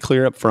 you got to be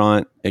clear up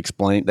front,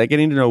 explain. They're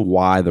getting to know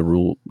why the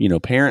rule,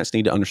 parents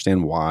need to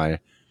understand why,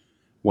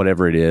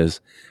 whatever it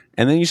is.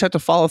 And then you just have to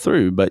follow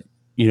through. But,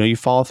 you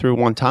follow through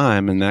one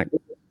time, and that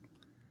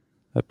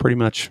pretty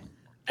much.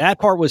 That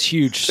part was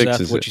huge,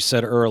 Seth, what you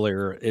said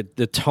earlier.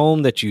 The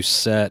tone that you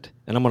set,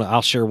 and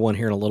I'll share one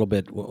here in a little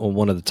bit on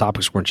one of the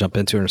topics we're going to jump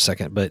into in a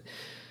second, but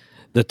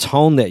the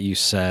tone that you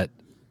set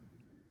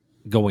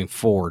going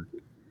forward,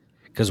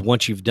 because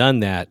once you've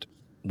done that,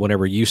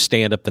 whenever you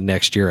stand up the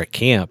next year at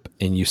camp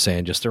and you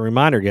saying, just a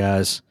reminder,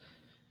 guys,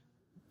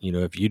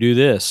 if you do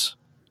this,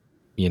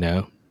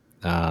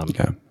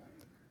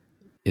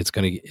 it's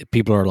going to,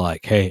 people are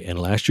like, hey, and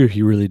last year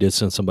he really did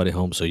send somebody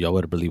home. So y'all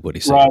better believe what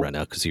he's saying right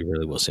now, because he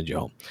really will send you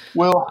home.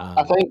 Well,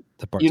 I think,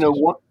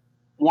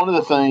 one of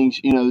the things,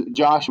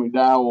 Josh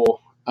McDowell,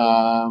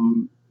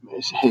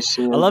 has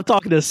said, I love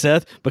talking to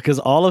Seth because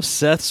all of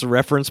Seth's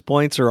reference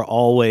points are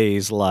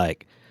always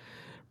like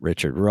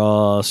Richard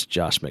Ross,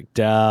 Josh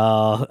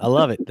McDowell. I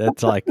love it.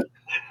 That's like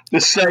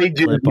the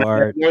sages.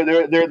 They're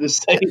the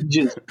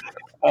sages.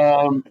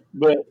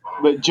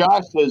 But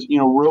Josh says,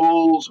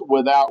 rules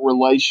without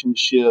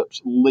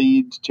relationships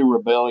leads to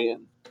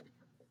rebellion.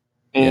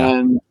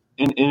 And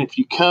if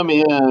you come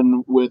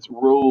in with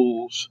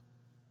rules,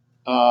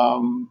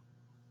 and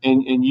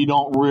you're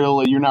not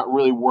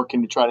really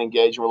working to try to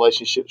engage in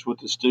relationships with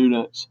the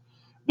students,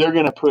 they're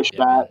going to push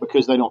back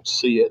because they don't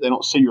see it. They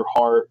don't see your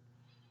heart.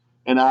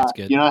 And I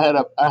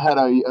had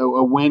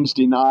a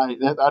Wednesday night.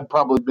 I'd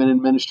probably been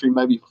in ministry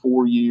maybe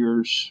 4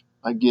 years,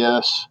 I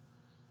guess.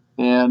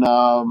 And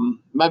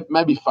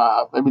maybe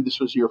 5. Maybe this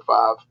was year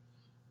 5.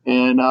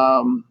 And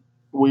I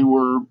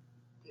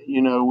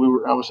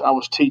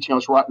was teaching. I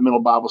was right in the middle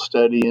of Bible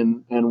study,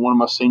 and one of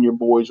my senior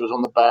boys was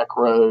on the back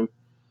row,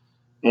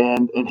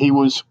 and he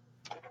was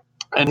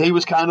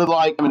kind of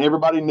like,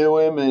 everybody knew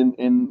him,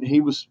 and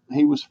he was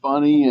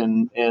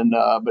funny,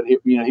 but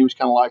he was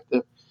kind of like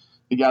the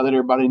guy that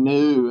everybody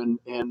knew,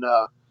 and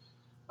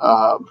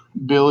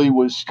Billy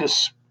was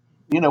just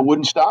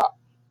wouldn't stop.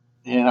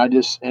 And I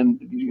just,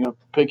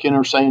 picking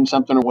or saying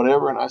something or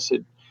whatever. And I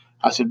said,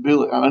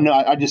 Billy,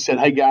 I just said,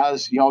 hey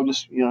guys, y'all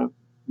just, y'all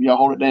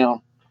hold it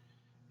down.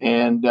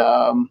 And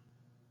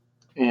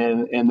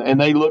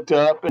they looked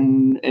up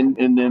and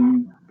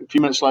then a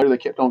few minutes later they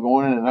kept on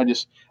going. And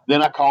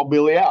then I called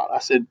Billy out. I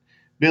said,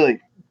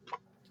 Billy,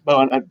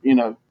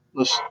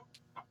 let's,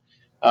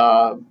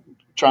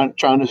 trying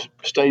to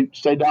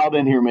stay dialed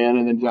in here, man.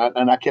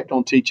 And I kept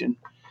on teaching.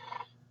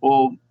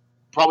 Well,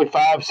 probably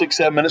 5, 6,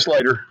 7 minutes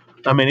later,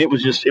 it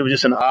was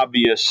just an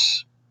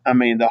obvious,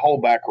 the whole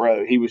back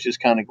row, he was just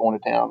kind of going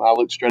to town. I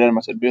looked straight at him.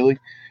 I said, Billy,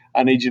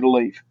 I need you to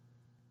leave.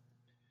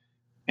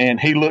 And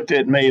he looked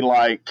at me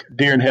like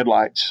deer in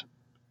headlights.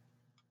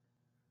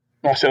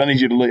 I said, I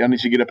need you to leave. I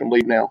need you to get up and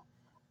leave now.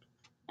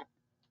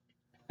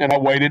 And I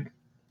waited.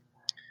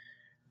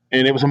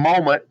 And it was a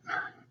moment.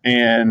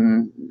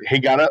 And he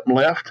got up and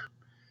left.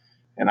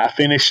 And I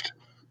finished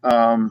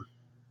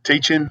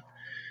teaching.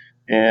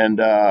 And,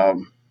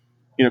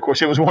 of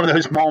course, it was one of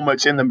those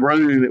moments in the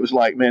room. It was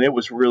like, man, it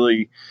was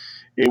really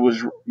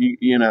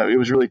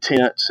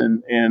tense.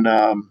 And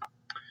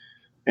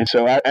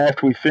so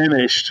after we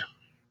finished,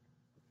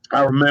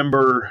 I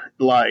remember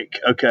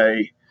like,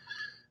 okay,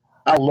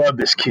 I love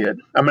this kid.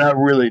 I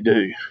really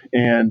do.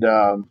 And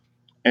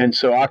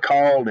so I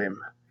called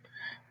him.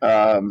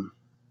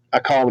 I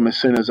called him as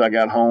soon as I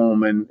got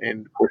home, and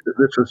of course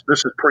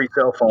this is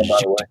pre-cell phone, by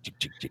the way.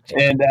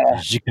 And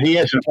he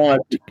answered the phone.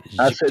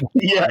 I said,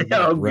 "Yeah,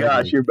 oh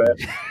gosh, you're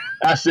bad."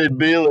 I said,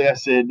 "Billy," I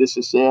said, "This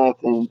is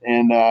Seth," and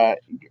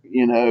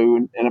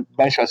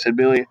basically I said,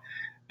 "Billy,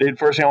 dude,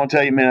 first thing I want to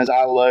tell you, man, is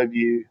I love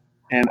you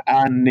and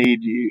I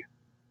need you."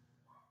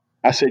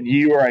 I said,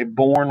 "You are a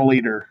born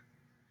leader,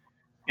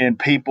 and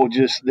people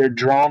they're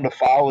drawn to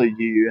follow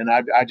you, and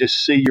I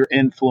just see your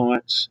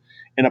influence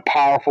in a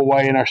powerful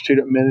way in our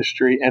student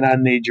ministry, and I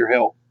need your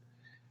help."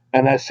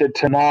 And I said,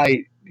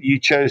 tonight you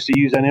chose to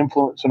use that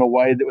influence in a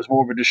way that was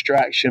more of a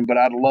distraction, but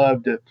I'd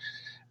love to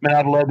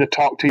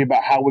talk to you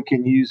about how we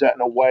can use that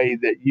in a way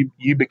that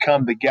you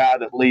become the guy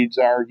that leads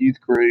our youth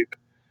group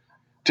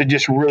to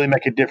just really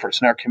make a difference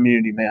in our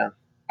community, man.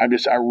 I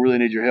really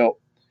need your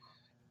help.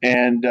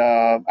 And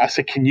I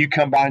said, can you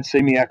come by and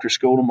see me after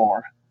school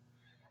tomorrow?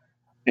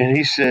 And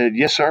he said,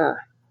 yes,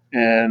 sir.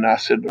 And I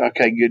said,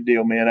 okay, good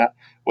deal, man.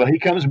 Well, he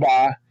comes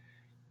by,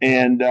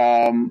 and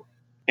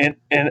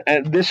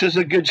this is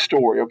a good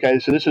story. Okay,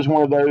 so this is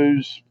one of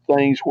those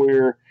things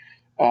where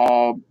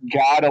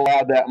God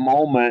allowed that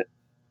moment,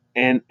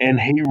 and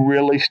he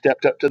really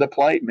stepped up to the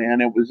plate, man.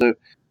 It was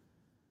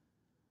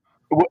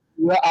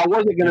well, I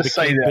wasn't going to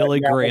say that. Billy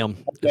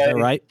Graham, is that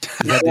right?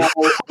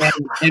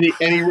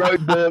 And he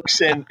wrote books,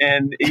 and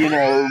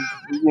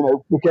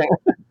okay.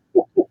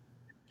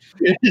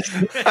 You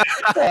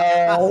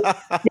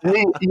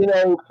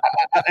know,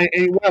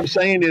 and what I'm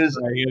saying is,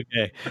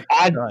 Okay.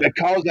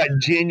 because I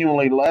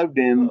genuinely loved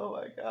him, Oh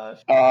my gosh.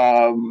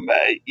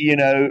 you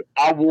know,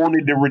 I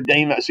wanted to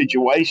redeem that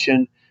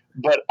situation,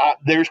 but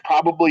there's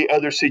probably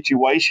other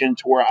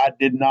situations where I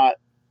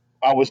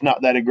was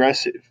not that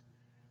aggressive,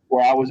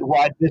 where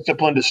I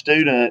disciplined a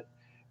student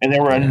and they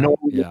were annoyed.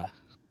 Yeah.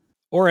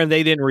 And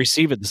they didn't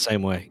receive it the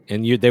same way,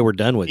 and they were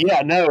done with you.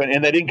 Yeah, no,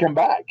 and they didn't come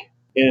back.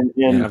 And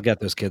Yeah, I've got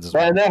those kids as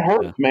well. And that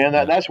hurts, man.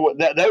 That's what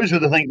those are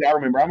the things I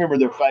remember. I remember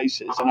their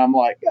faces, and I'm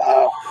like,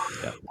 I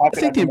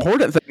think the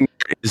important thing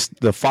is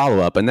the follow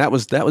up, and that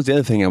was the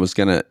other thing I was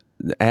going to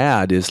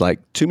add is like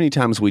too many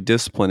times we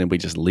discipline and we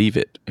just leave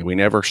it, and we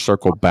never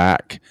circle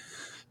back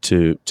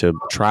to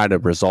try to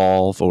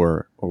resolve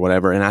or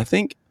whatever. And I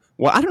think,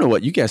 well, I don't know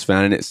what you guys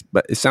found,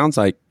 but it sounds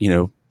like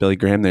Billy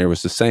Graham there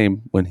was the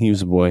same when he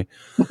was a boy.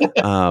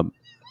 A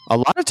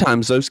lot of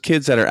times, those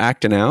kids that are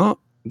acting out,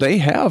 they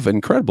have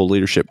incredible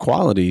leadership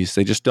qualities.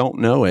 They just don't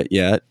know it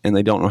yet, and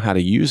they don't know how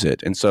to use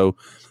it. And so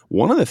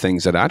one of the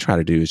things that I try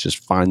to do is just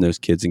find those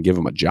kids and give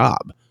them a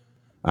job.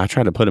 I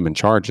try to put them in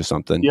charge of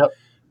something. Yep.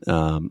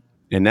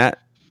 And that,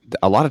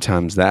 a lot of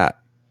times that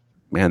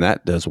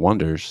does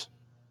wonders.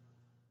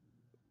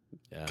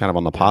 Yeah. Kind of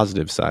on the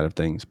positive side of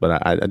things.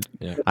 But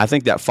I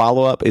think that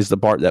follow-up is the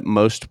part that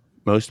most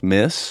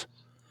miss.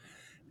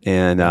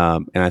 And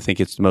I think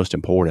it's the most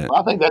important.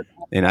 I think that,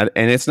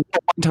 and it's not a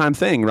one-time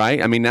thing,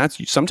 right? I mean,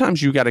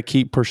 sometimes you got to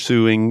keep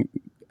pursuing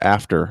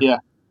after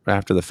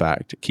the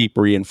fact, keep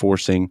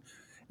reinforcing,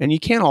 and you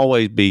can't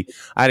always be.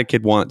 I had a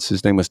kid once;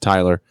 his name was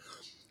Tyler,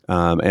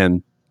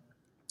 and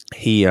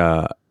he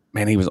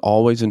was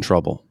always in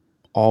trouble.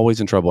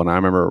 And I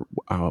remember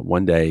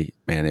one day,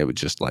 man, it was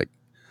just like,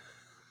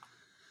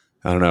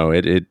 I don't know,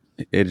 it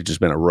had just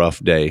been a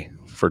rough day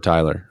for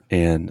Tyler,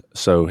 and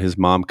so his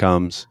mom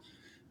comes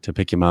to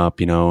pick him up,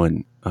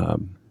 and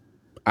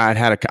I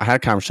had a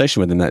conversation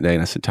with him that day,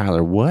 and I said,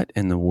 Tyler, what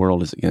in the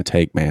world is it going to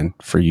take, man,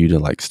 for you to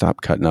like stop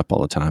cutting up all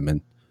the time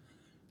and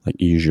like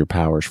use your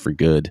powers for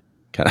good,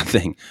 kind of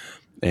thing?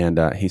 And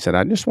he said,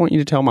 I just want you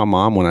to tell my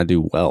mom when I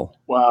do well.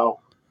 Wow.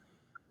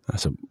 I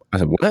said,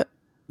 what?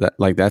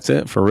 That's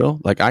it for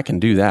real? Like I can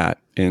do that.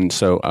 And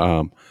so,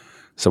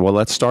 well,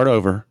 let's start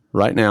over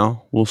right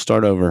now. We'll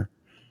start over,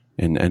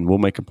 and we'll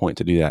make a point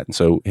to do that. And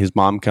so his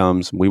mom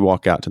comes, we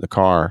walk out to the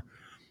car.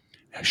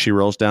 She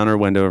rolls down her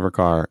window of her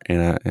car,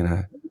 and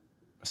I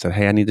said,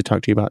 hey, I need to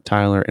talk to you about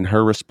Tyler. And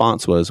her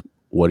response was,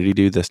 what did he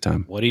do this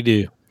time? What'd he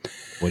do?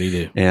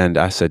 And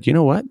I said, you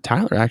know what?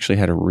 Tyler actually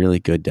had a really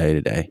good day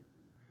today.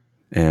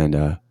 And,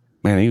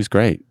 man, he was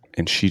great.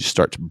 And she just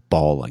starts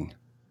bawling.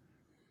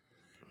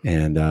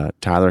 And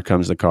Tyler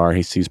comes to the car.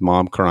 He sees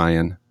mom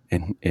crying,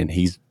 and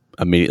he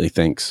immediately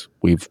thinks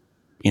we've,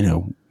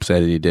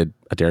 said that he did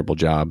a terrible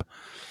job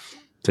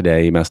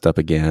today. He messed up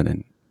again.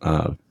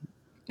 And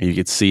you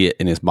could see it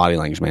in his body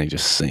language, man. He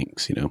just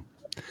sinks,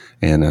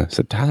 And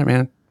said, Tyler,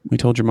 man, we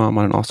told your mom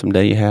what an awesome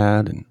day you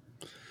had, and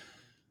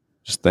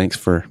just thanks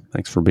for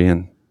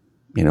being,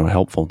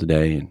 helpful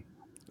today. And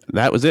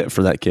that was it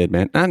for that kid,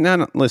 man.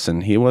 Now, listen,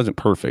 he wasn't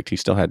perfect. He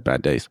still had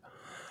bad days,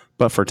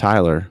 but for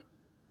Tyler,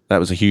 that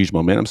was a huge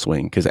momentum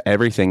swing because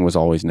everything was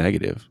always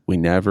negative.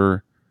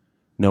 No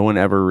one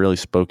ever really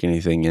spoke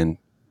anything into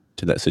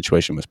that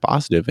situation was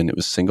positive, and it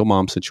was a single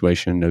mom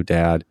situation, no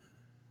dad.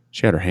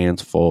 She had her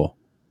hands full.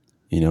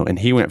 And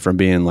he went from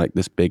being like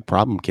this big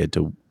problem kid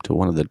to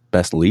one of the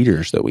best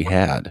leaders that we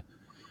had,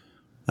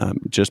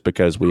 just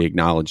because we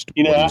acknowledged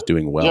what he was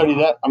doing well. Jody,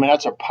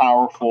 that's a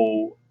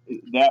powerful,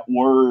 that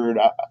word,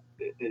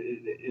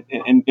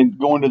 and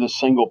going to the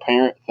single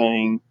parent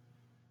thing,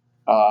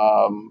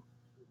 a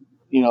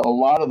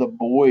lot of the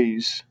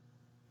boys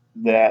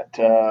that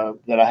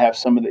I have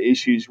some of the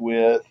issues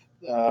with,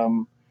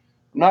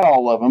 not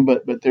all of them,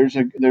 but there's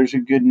a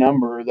good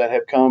number that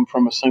have come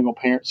from a single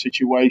parent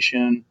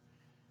situation,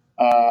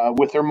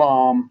 with their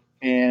mom,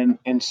 and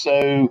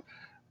so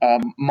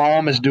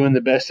mom is doing the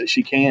best that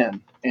she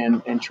can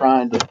and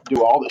trying to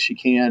do all that she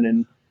can,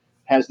 and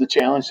has the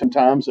challenge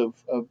sometimes of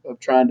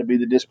trying to be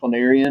the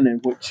disciplinarian,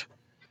 and which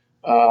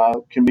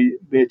can be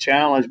a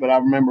challenge. But I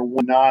remember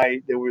one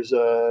night there was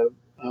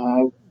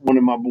one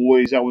of my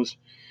boys. It was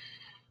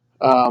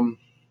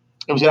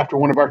after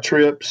one of our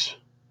trips,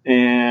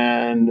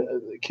 and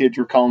the kids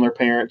were calling their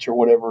parents or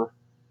whatever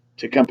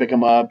to come pick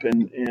them up,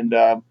 and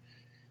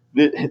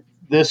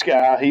this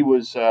guy, he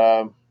was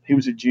a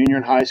junior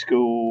in high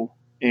school,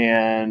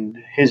 and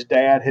his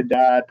dad had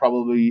died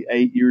probably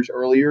 8 years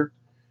earlier.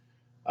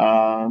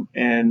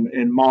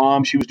 And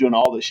mom, she was doing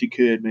all that she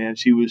could, man.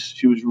 She was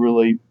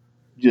really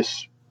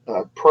just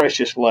a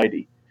precious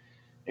lady.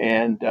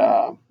 And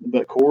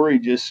but Corey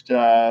just,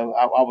 I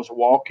was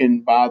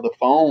walking by the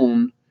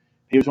phone.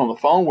 He was on the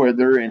phone with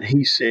her, and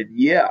he said,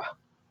 "Yeah."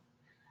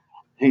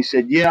 He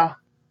said, "Yeah,"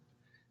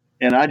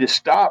 and I just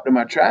stopped in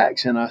my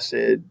tracks, and I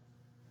said,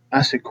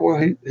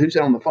 Corey, who's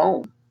that on the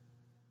phone?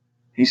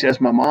 He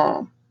says, my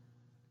mom.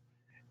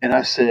 And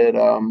I said,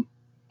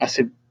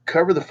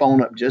 cover the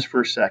phone up just for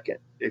a second.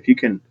 If you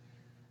can,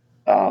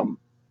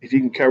 if you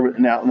can cover it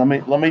now,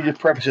 let me just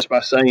preface this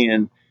by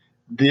saying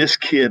this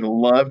kid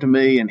loved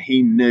me and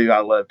he knew I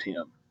loved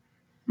him.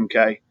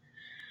 Okay.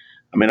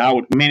 I mean,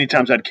 many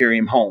times I'd carry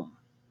him home.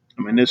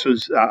 I mean,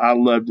 I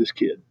loved this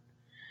kid.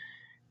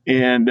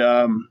 And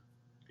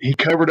he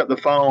covered up the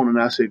phone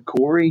and I said,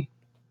 Corey,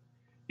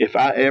 if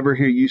I ever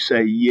hear you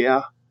say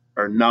yeah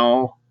or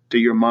no to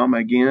your mama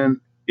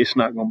again, it's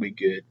not going to be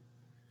good.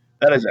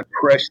 That is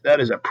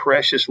a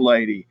precious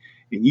lady.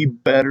 And you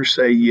better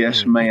say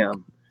yes,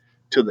 ma'am,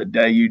 till the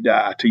day you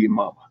die to your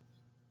mama.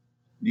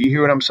 Do you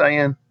hear what I'm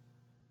saying?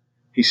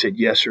 He said,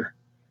 yes, sir.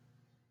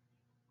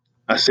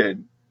 I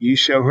said, you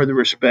show her the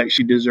respect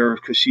she deserves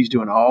because she's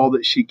doing all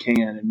that she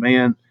can. And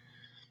man,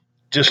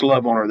 just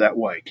love on her that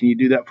way. Can you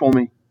do that for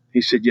me?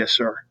 He said, yes,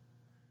 sir.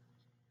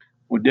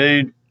 Well,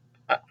 dude,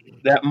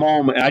 that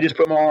moment, I just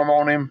put my arm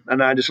on him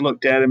and I just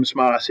looked at him and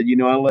smiled. I said, you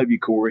know, I love you,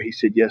 Corey. He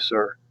said, yes,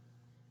 sir.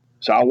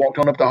 So I walked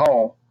on up the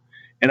hall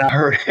and I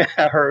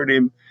heard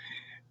him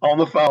on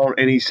the phone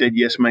and he said,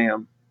 yes,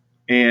 ma'am.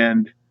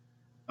 And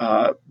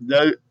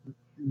the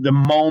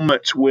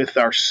moments with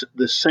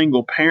the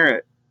single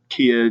parent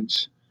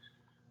kids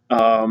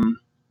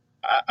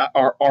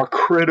are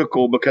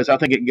critical because I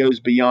think it goes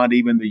beyond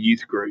even the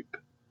youth group.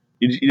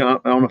 You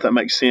know, I don't know if that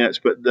makes sense,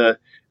 but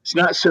it's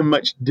not so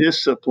much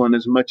discipline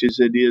as much as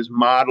it is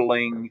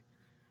modeling,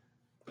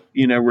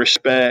 you know,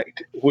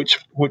 respect, which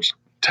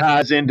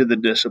ties into the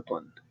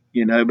discipline,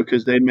 you know,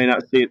 because they may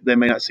not see it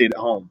at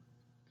home.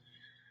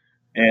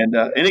 And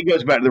it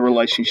goes back to the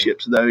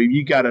relationships, though.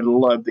 You got to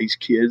love these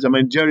kids. I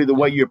mean, Jody, the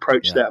way you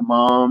approached that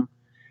mom,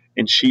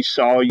 and she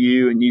saw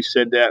you, and you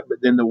said that, but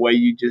then the way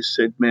you just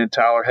said, "Man,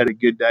 Tyler had a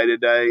good day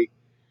today."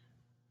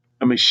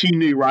 I mean, she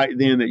knew right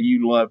then that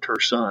you loved her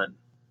son,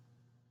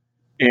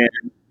 and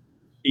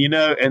you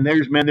know, and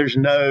there's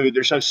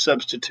no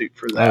substitute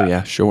for that. Oh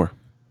yeah, sure.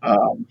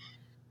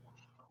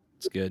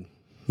 It's good.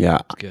 Yeah,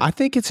 it's good. I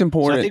think it's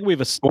important. So I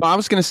think well, I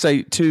was going to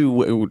say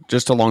too,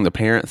 just along the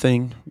parent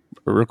thing,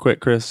 real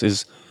quick, Chris,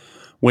 is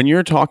when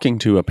you're talking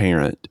to a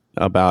parent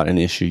about an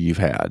issue you've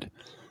had,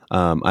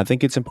 I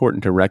think it's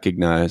important to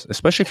recognize,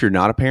 especially if you're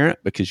not a parent,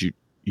 because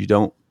I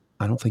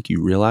don't think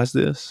you realize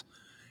this.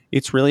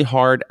 It's really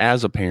hard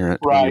as a parent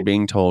when you're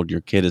being told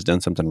your kid has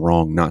done something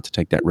wrong, not to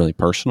take that really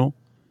personal,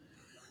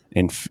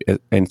 and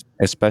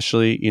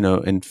especially, you know,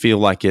 and feel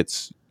like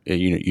it's,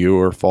 you know,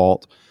 your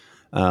fault,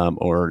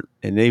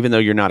 and even though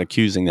you're not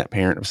accusing that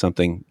parent of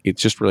something,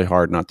 it's just really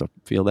hard not to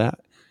feel that.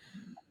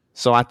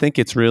 So I think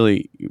it's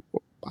really,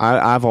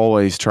 I've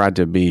always tried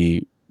to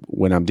be,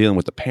 when I'm dealing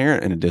with the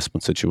parent in a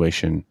discipline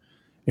situation,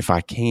 if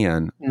I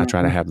can, I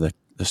try to have the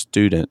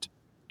student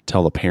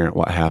tell the parent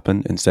what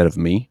happened instead of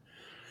me.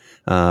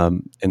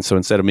 And so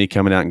instead of me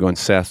coming out and going,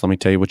 Seth, let me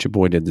tell you what your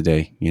boy did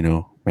today. You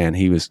know, man,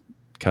 he was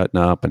cutting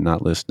up and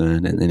not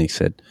listening. And then he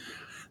said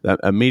that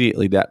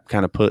immediately that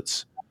kind of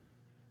puts,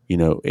 you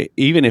know,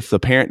 even if the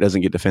parent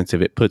doesn't get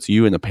defensive, it puts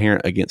you and the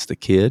parent against the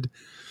kid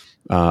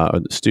or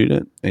the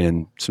student.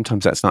 And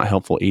sometimes that's not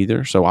helpful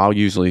either. So I'll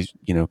usually,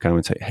 you know, come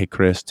and say, hey,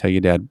 Chris, tell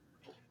your dad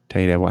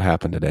what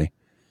happened today.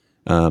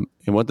 And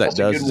what that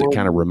does is it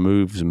kind of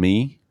removes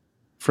me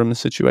from the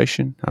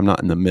situation. I'm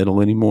not in the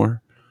middle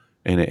anymore.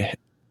 And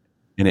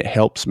it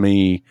helps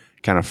me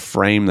kind of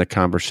frame the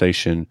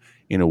conversation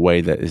in a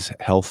way that is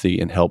healthy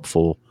and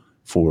helpful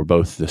for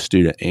both the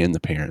student and the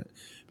parent.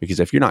 Because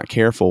if you're not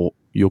careful,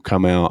 you'll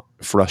come out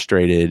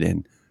frustrated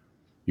and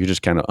you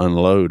just kind of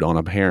unload on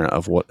a parent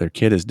of what their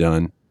kid has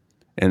done.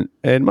 And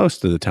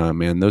most of the time,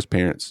 man, those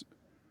parents,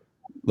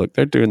 look,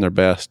 they're doing their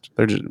best.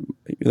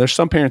 There's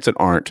some parents that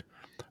aren't,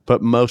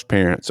 but most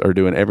parents are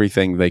doing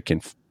everything they can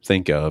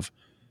think of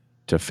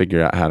to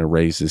figure out how to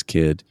raise this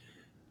kid.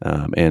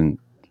 And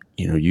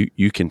you know,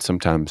 you can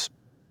sometimes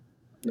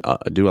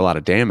do a lot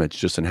of damage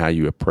just in how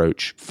you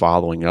approach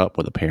following up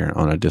with a parent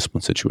on a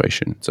discipline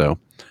situation. So,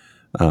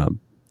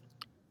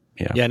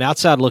 yeah. And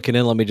outside looking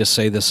in, let me just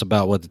say this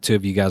about what the two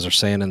of you guys are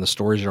saying and the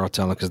stories you're all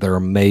telling, because they're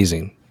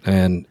amazing.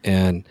 And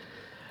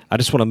I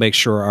just want to make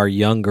sure our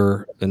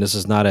younger, and this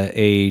is not an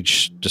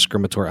age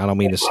discriminatory, I don't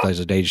mean this as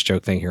an age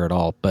joke thing here at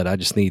all, but I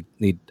just need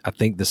I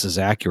think this is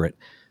accurate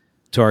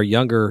to our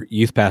younger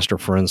youth pastor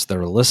friends that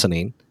are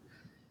listening.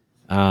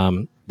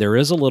 There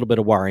is a little bit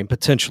of wiring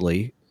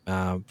potentially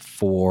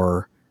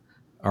for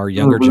our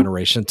younger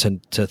generation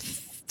to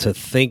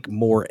think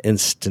more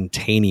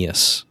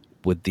instantaneous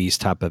with these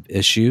type of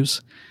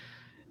issues.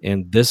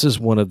 And this is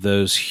one of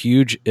those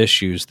huge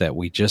issues that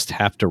we just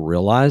have to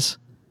realize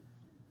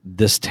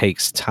this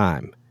takes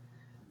time.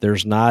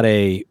 There's not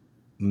a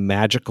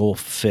magical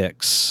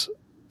fix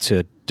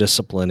to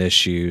discipline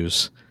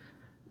issues,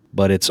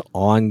 but it's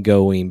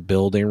ongoing,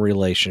 building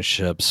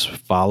relationships,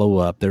 follow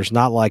up. There's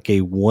not like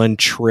a one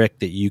trick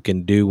that you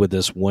can do with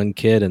this one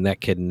kid and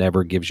that kid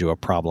never gives you a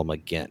problem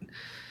again.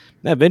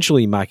 Now,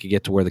 eventually you might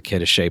get to where the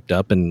kid is shaped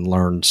up and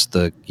learns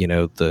the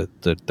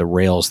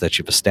rails that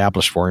you've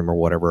established for him or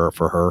whatever, or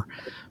for her.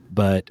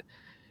 But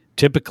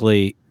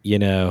typically, you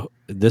know,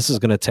 this is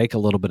going to take a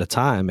little bit of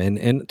time.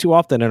 And too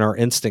often in our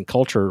instant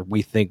culture,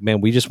 we think, man,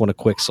 we just want a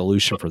quick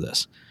solution for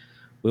this.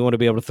 We want to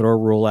be able to throw a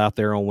rule out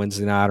there on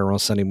Wednesday night or on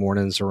Sunday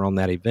mornings or on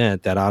that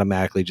event that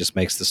automatically just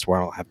makes this where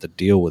I don't have to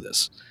deal with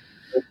this,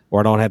 or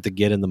I don't have to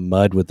get in the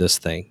mud with this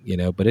thing,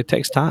 but it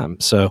takes time.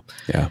 So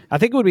Yeah. I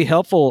think it would be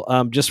helpful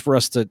just for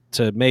us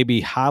to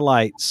maybe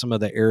highlight some of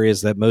the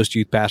areas that most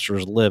youth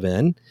pastors live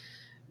in,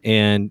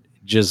 and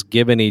just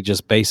give any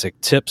just basic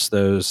tips,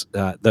 though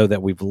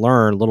that we've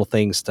learned, little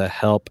things to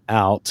help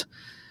out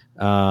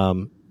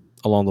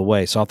along the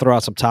way. So I'll throw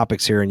out some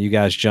topics here and you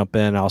guys jump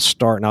in. I'll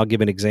start and I'll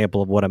give an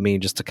example of what I mean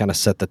just to kind of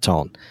set the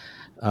tone.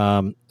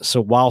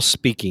 So while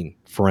speaking,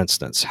 for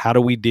instance, how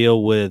do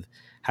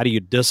you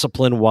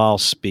discipline while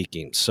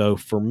speaking? So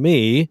for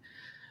me, a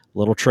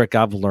little trick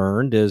I've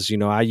learned is,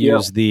 I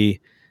use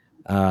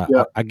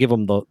I give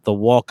them the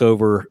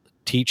walkover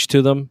teach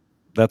to them.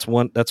 That's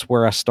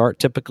where I start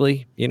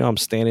typically. I'm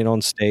standing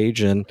on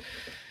stage and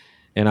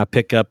I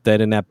pick up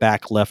that in that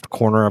back left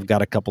corner, I've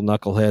got a couple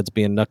knuckleheads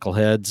being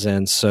knuckleheads.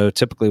 And so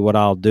typically what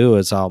I'll do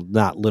is I'll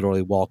not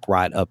literally walk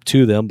right up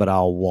to them, but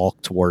I'll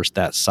walk towards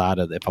that side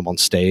if I'm on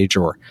stage,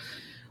 or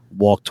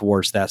walk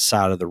towards that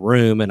side of the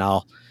room, and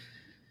I'll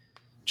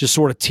just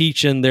sort of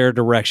teach in their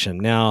direction.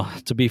 Now,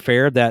 to be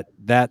fair,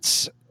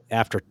 that's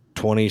after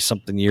 20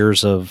 something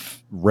years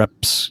of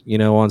reps,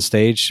 on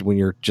stage. When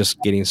you're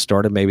just getting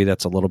started, maybe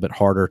that's a little bit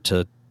harder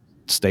to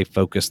stay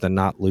focused and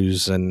not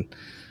lose and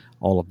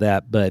all of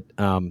that. But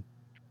I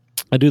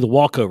do the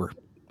walkover.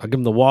 I give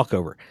them the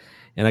walkover,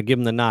 and I give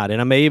them the nod, and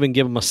I may even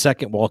give them a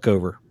second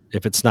walkover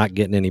if it's not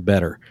getting any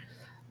better.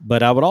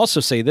 But I would also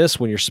say this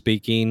when you're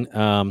speaking,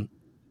 and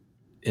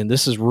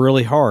this is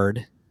really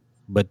hard,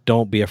 but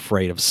don't be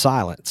afraid of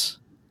silence.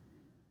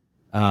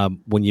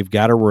 When you've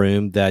got a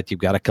room that you've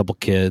got a couple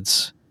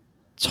kids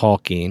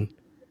talking,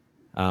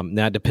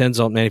 now it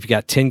depends on, man, if you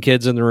got 10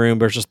 kids in the room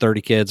versus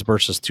 30 kids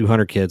versus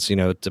 200 kids,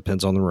 it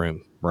depends on the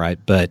room, right?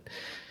 But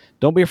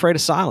don't be afraid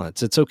of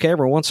silence. It's okay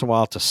every once in a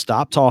while to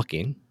stop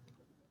talking,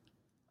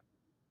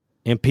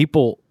 and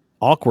people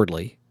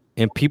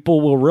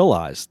will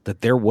realize that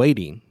they're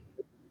waiting.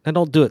 And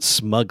don't do it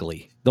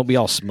smugly. Don't be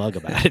all smug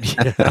about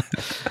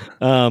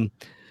it.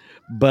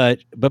 But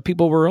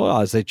people will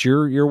realize that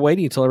you're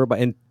waiting until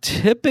everybody, and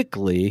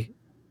typically,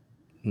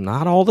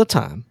 not all the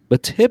time,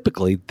 but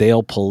typically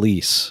they'll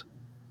police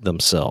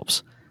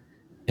themselves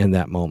in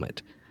that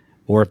moment.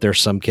 Or if there's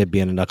some kid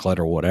being a knucklehead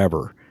or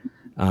whatever,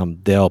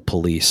 they'll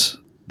police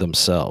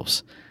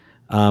themselves.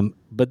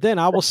 But then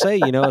I will say,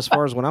 as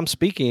far as when I'm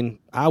speaking,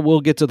 I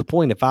will get to the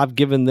point. If I've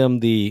given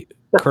them the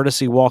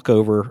courtesy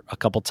walkover a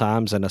couple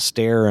times and a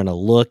stare and a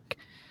look,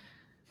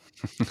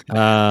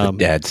 the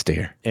dad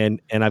stare,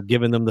 and I've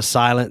given them the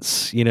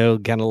silence,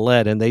 kind of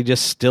let, and they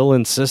just still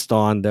insist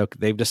on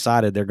they've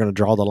decided they're going to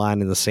draw the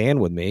line in the sand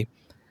with me,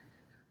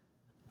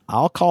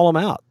 I'll call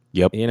them out.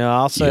 Yep.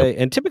 I'll say,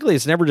 and typically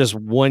it's never just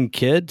one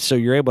kid. So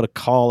you're able to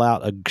call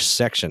out a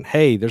section.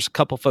 Hey, there's a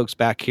couple folks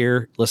back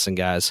here. Listen,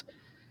 guys,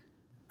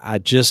 I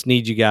just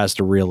need you guys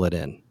to reel it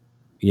in.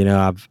 And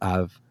I've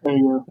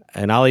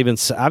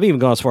even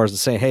gone as far as to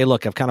say, hey,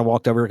 look, I've kind of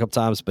walked over a couple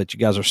times, but you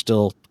guys are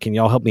still, can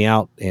y'all help me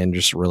out and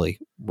just really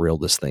reel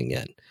this thing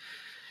in?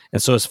 And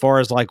so as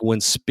far as like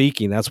when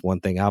speaking, that's one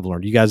thing I've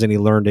learned. You guys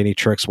learned any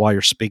tricks while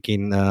you're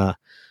speaking,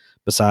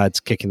 besides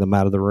kicking them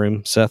out of the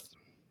room, Seth?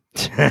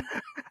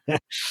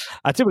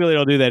 I typically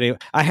don't do that anyway.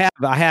 I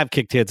have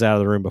kicked kids out of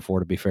the room before,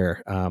 to be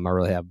fair. I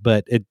really have,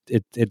 but it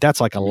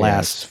that's like a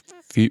last,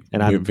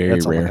 and I'm very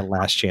rare. Like a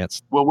last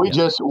chance. Well, we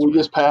just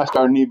passed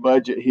our new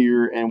budget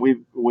here, and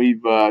we've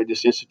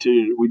just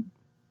instituted. We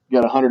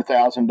got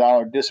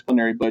 $100,000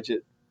 disciplinary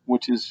budget,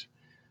 which is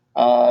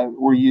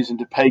we're using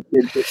to paying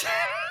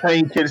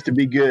kids to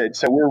be good.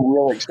 So we're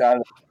really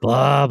excited.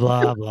 Blah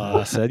blah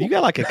blah. So you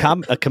got like a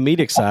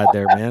comedic side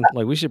there, man.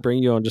 Like we should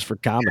bring you on just for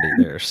comedy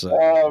there. So.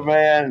 Oh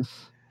man.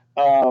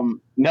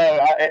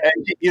 No,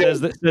 says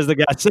the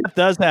guy. Seth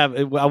does have.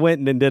 I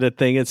went and did a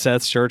thing at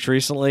Seth's church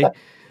recently,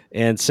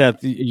 and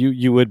Seth,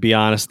 you would be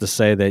honest to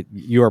say that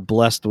you are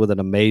blessed with an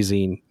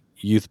amazing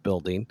youth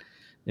building,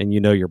 and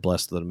you're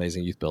blessed with an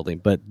amazing youth building.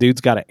 But dude's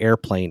got an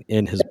airplane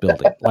in his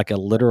building, like a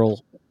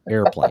literal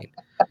airplane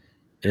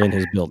in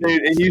his building.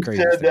 Dude, and you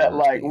said that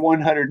like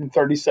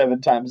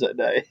 137 times that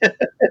day.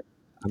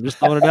 I'm just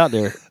throwing it out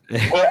there.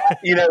 Well,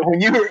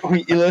 when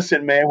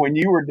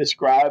you were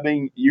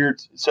describing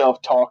yourself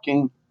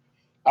talking,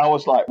 I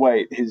was like,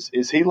 wait,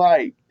 is he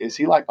like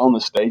on the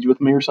stage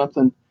with me or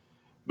something?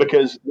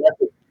 Because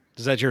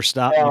is that your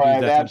style?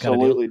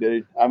 Absolutely,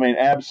 dude. I mean,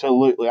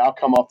 absolutely. I'll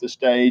come off the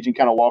stage and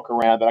kind of walk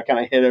around, but I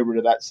kind of head over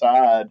to that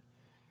side,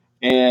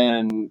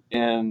 and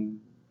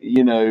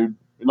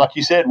like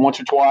you said, once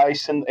or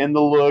twice, and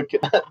the look,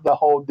 the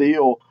whole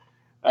deal.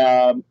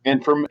 And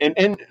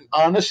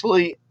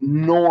honestly,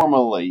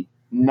 normally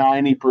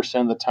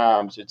 90% of the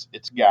times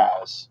it's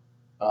guys.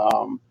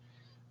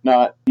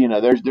 Not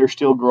there's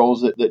still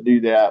girls that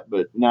do that,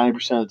 but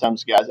 90% of the time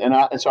it's guys. And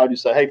so I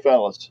just say, hey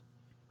fellas,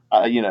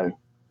 I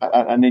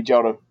need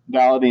y'all to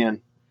dial it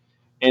in,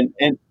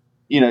 and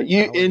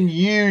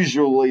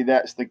usually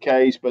that's the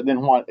case. But then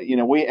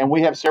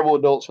we have several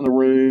adults in the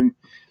room.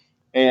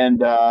 And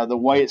the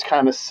way it's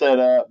kind of set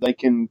up, they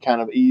can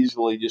kind of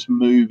easily just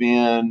move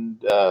in.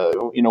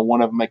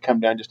 One of them may come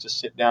down just to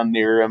sit down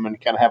near them and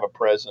kind of have a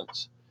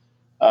presence.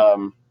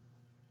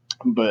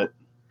 But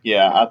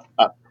yeah,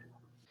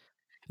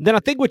 Then I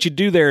think what you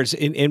do there is,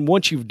 and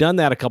once you've done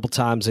that a couple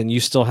times, and you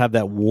still have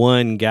that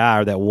one guy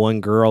or that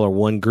one girl or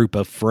one group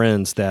of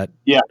friends that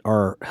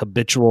are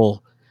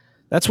habitual,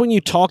 that's when you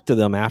talk to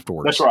them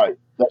afterwards. That's right.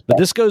 But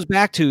this goes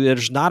back to,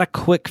 there's not a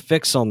quick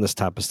fix on this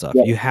type of stuff.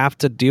 Yeah. You have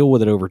to deal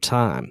with it over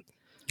time.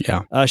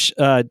 Yeah.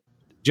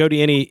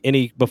 Jody,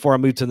 any before I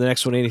move to the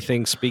next one,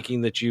 anything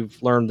speaking that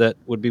you've learned that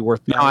would be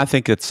worth? No, I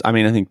think that's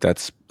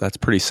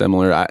pretty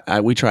similar.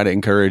 We try to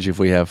encourage, if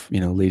we have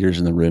leaders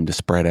in the room, to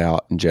spread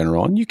out in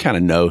general, and you kind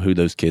of know who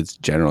those kids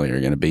generally are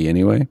going to be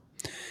anyway,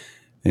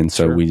 and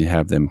so we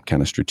have them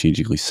kind of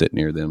strategically sit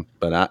near them.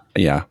 But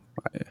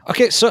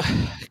okay, so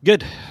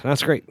good,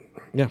 that's great.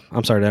 Yeah,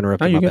 I'm sorry to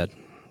interrupt. My bad.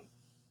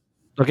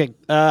 Okay,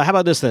 how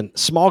about this then?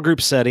 Small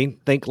group setting.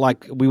 Think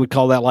like we would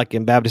call that, like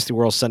in Baptist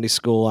World Sunday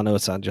School. I know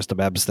it's not just a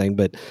Baptist thing,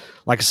 but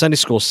like a Sunday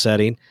school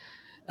setting.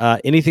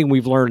 Anything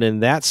we've learned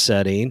in that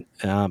setting,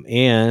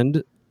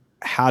 and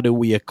how do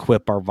we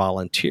equip our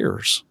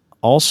volunteers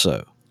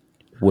also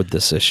with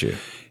this issue?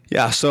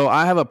 Yeah, so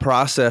I have a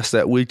process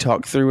that we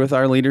talk through with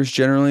our leaders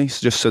generally,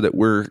 just so that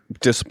we're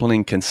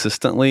disciplining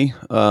consistently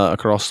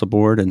across the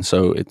board. And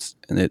so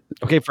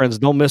okay, friends,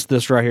 don't miss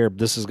this right here.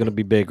 This is going to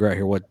be big right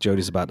here, what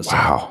Jody's about to say.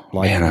 Wow,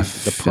 man,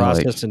 the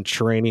process and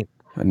training.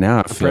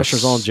 Now the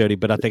pressure's on, Jody,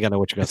 but I think I know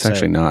what you're going to say. It's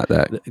actually not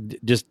that.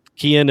 Just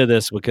key into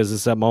this, because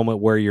it's that moment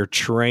where you're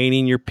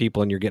training your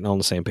people and you're getting on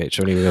the same page.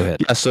 So anyway, go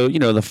ahead. Yeah, so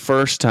the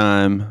first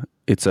time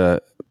it's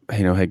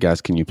hey guys,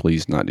 can you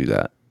please not do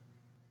that?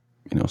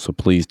 So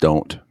please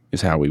don't,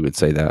 is how we would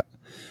say that.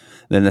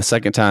 Then the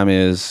second time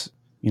is,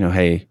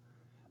 hey,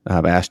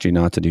 I've asked you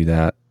not to do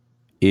that.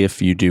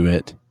 If you do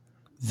it,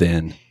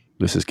 then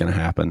this is going to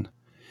happen.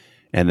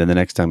 And then the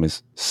next time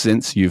is,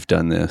 since you've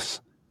done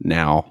this,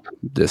 now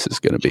this is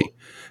going to be.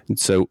 And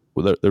so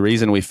the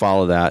reason we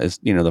follow that is,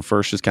 the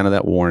first is kind of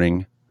that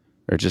warning,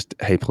 or just,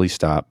 hey, please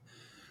stop.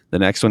 The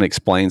next one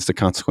explains the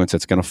consequence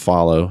that's going to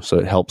follow. So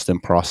it helps them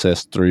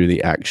process through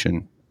the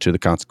action to the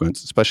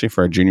consequence, especially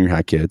for our junior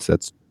high kids.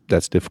 That's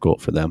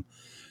difficult for them.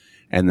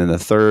 And then the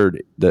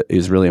third that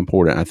is really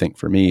important, I think,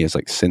 for me, is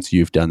like, since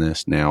you've done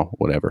this, now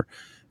whatever.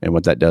 And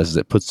what that does is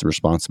it puts the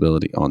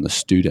responsibility on the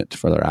student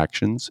for their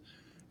actions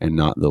and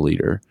not the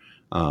leader.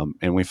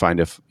 And we find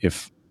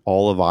if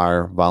all of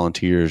our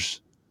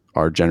volunteers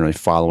are generally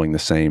following the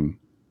same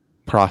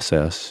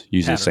process,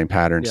 using the same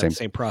pattern,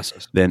 same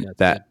process, then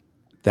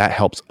that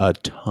helps a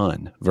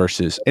ton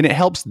and it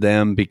helps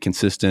them be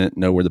consistent,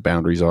 know where the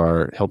boundaries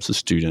are. It helps the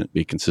student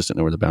be consistent,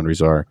 know where the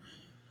boundaries are.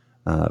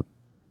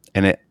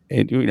 And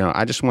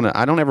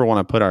I don't ever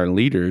want to put our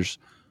leaders,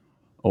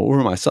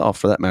 or myself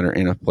for that matter,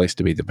 in a place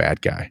to be the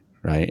bad guy,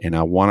 right? And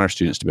I want our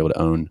students to be able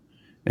to own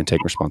and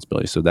take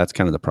responsibility. So that's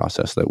kind of the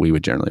process that we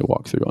would generally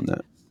walk through on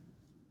that.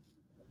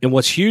 And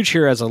what's huge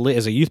here as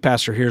a youth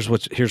pastor, here's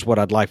what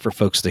I'd like for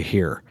folks to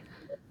hear.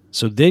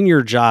 So then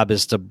your job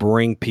is to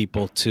bring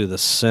people to the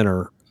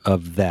center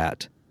of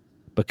that,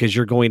 because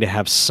you're going to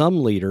have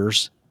some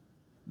leaders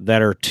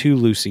that are too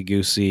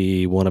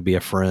loosey-goosey, want to be a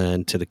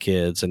friend to the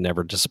kids and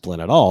never discipline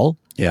at all.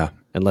 Yeah.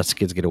 And lets the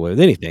kids get away with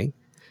anything.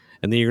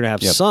 And then you're going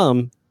to have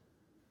some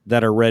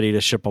that are ready to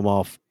ship them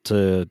off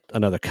to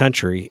another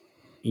country,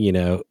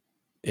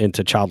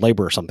 into child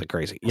labor or something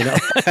crazy,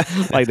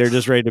 like they're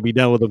just ready to be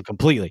done with them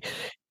completely.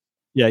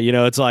 Yeah.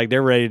 It's like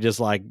they're ready to just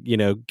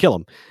kill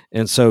them.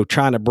 And so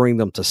trying to bring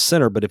them to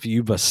center. But if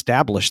you've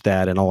established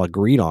that and all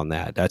agreed on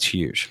that, that's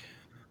huge.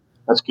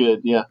 That's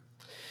good. Yeah.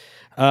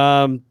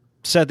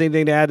 Seth,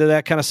 anything to add to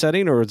that kind of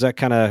setting, or is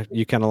that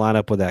you kind of line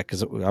up with that?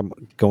 Because I'm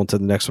going to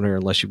the next one here,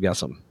 unless you've got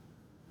something.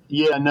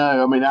 Yeah,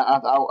 no, I mean,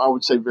 I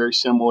would say very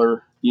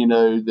similar.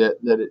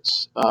 That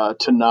it's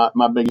to not.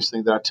 My biggest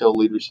thing that I tell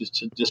leaders is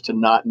to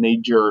not knee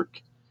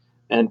jerk,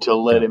 and to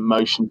let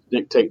emotion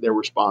dictate their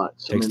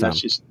response. I mean,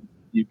 that's just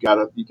you got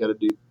to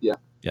do. Yeah.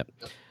 Yep.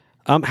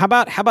 How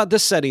about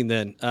this setting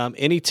then?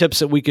 Any tips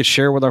that we could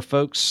share with our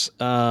folks,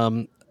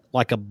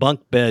 like a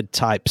bunk bed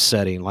type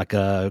setting, like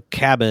a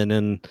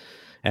cabin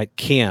at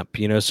camp,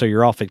 so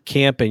you're off at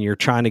camp and you're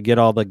trying to get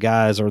all the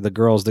guys or the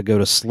girls to go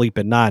to sleep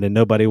at night, and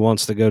nobody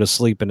wants to go to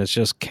sleep, and it's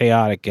just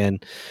chaotic,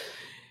 and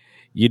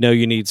you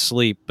need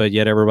sleep, but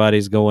yet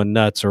everybody's going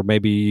nuts. Or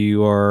maybe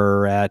you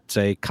are at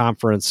a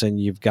conference and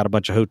you've got a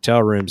bunch of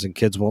hotel rooms and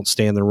kids won't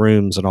stay in the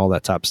rooms and all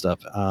that type of stuff.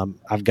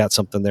 I've got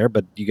something there,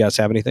 but you guys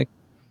have anything?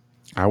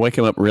 I wake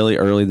them up really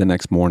early the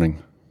next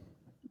morning.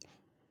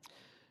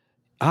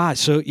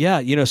 So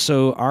yeah,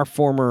 so our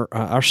former,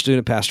 our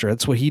student pastor,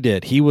 that's what he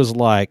did. He was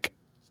like,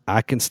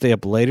 I can stay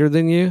up later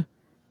than you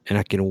and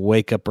I can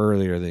wake up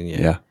earlier than you.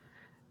 Yeah.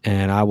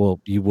 And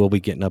you will be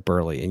getting up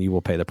early and you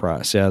will pay the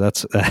price. Yeah,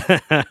 that's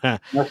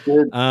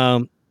good.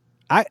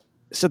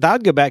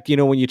 I'd go back,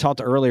 when you talked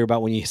earlier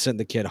about when you sent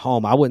the kid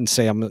home, I wouldn't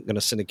say I'm going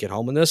to send a kid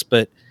home in this,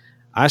 but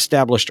I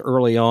established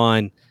early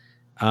on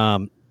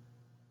a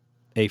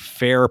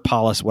fair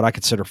policy, what I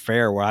consider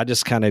fair, where I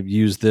just kind of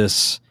use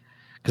this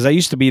because I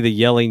used to be the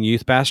yelling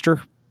youth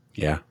pastor.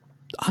 Yeah.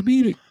 I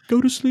mean it.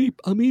 Go to sleep.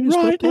 I mean it.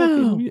 Right Stop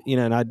talking. now. You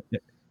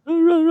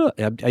know,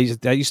 and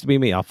that used to be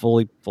me. I'll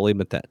fully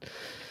admit that.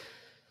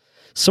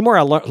 Somewhere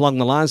along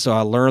the lines, though,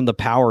 I learned the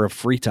power of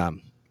free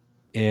time,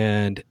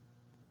 and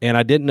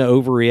I didn't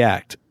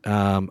overreact.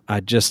 I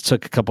just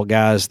took a couple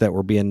guys that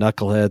were being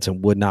knuckleheads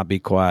and would not be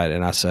quiet,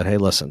 and I said, "Hey,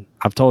 listen,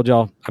 I've told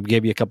y'all. I've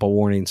gave you a couple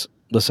warnings.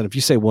 Listen, if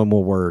you say one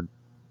more word,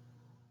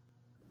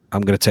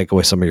 I'm going to take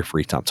away some of your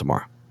free time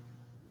tomorrow."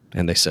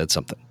 And they said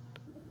something,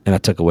 and I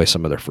took away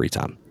some of their free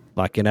time.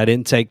 And I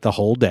didn't take the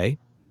whole day.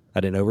 I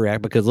didn't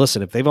overreact because,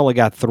 listen, if they've only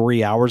got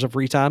 3 hours of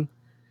free time,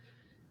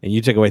 and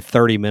you take away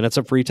 30 minutes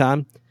of free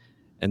time,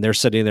 and they're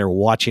sitting there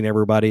watching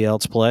everybody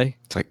else play,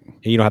 It's like,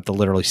 you don't have to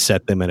literally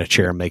set them in a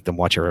chair and make them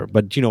watch it.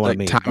 But you know what I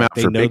mean? time out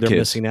They for know big they're kids.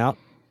 missing out.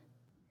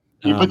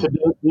 You put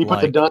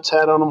the dunce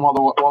hat on them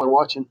while they're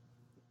watching.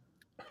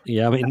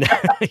 Yeah, I mean,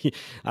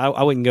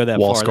 I wouldn't go that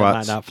Wall far.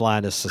 squats. That might not fly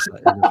in this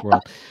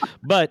world.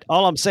 But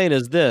all I'm saying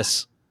is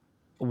this: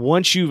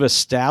 once you've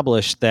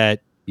established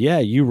that, yeah,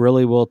 you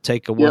really will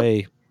take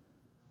away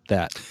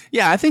that.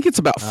 Yeah, I think it's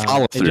about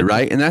follow through,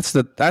 right? And that's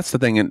the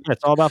thing. And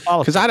It's all about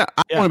follow. because I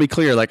want to be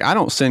clear, like I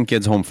don't send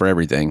kids home for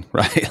everything,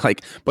 right?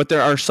 Like, but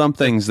there are some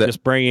things that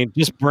just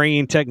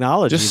bringing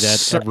technology Just that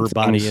some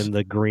everybody things. in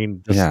the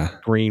green Yeah.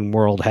 green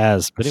world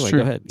has. But It's anyway, true.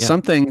 go ahead. Yeah.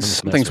 Some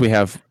things we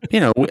have,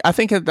 I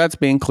think that's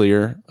being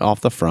clear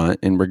off the front,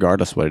 and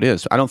regardless what it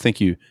is, I don't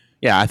think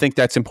I think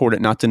that's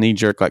important not to knee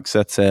jerk, like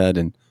Seth said,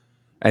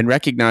 and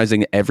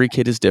recognizing every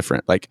kid is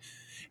different. Like,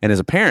 and as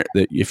a parent,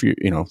 that if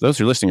those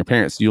who are listening are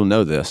parents, you'll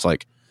know this.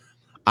 Like,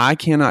 I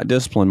cannot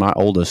discipline my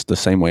oldest the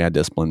same way I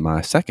discipline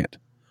my second,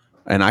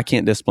 and I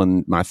can't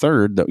discipline my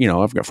third.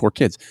 I've got 4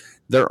 kids.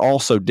 They're all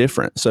so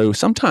different. So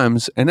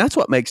sometimes, and that's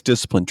what makes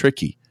discipline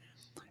tricky,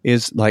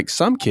 is like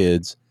some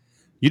kids,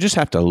 you just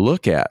have to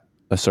look at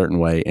a certain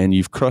way and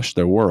you've crushed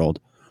their world.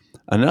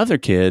 Another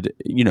kid,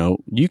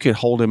 you could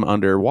hold him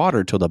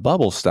underwater till the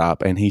bubbles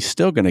stop and he's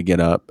still going to get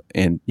up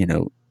and,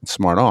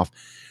 smart off.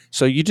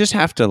 So you just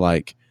have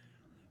to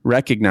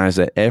recognize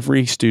that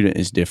every student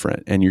is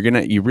different, and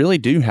you really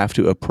do have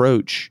to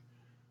approach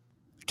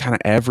kind of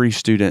every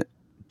student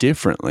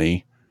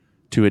differently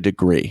to a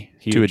degree.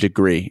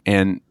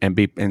 And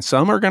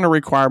some are going to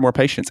require more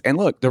patience. And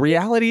look, the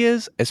reality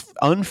is, as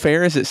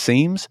unfair as it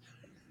seems,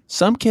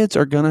 some kids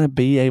are going to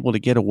be able to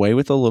get away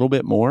with a little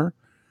bit more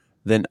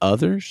than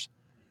others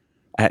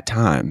at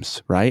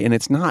times, right? And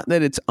it's not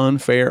that it's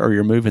unfair or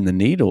you're moving the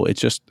needle.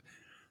 It's just,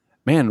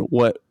 man,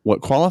 what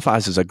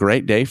qualifies as a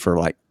great day for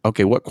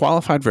what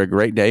qualified for a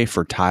great day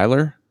for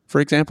Tyler,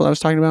 for example, I was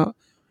talking about,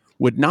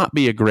 would not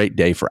be a great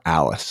day for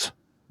Alice,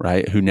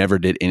 right? Who never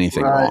did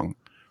anything wrong.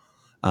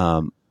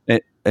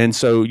 And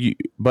so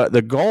but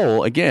the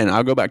goal, again,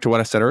 I'll go back to what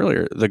I said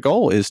earlier. The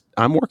goal is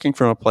I'm working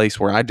from a place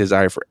where I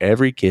desire for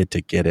every kid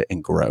to get it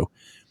and grow.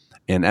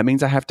 And that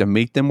means I have to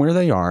meet them where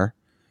they are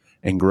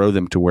and grow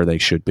them to where they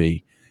should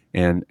be.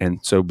 And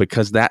so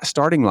because that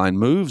starting line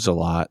moves a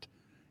lot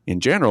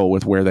in general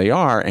with where they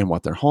are and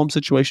what their home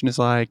situation is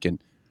like,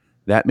 and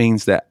that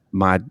means that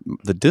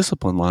the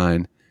discipline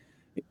line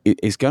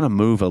is going to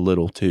move a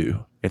little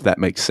too, if that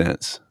makes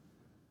sense.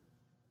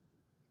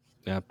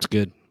 Yeah, it's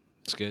good.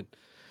 It's good.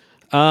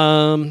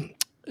 A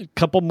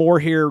couple more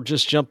here,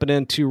 just jumping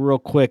into real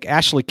quick.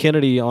 Ashley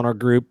Kennedy on our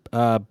group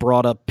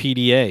brought up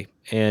PDA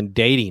and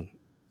dating.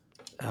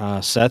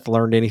 Seth,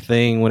 learned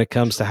anything when it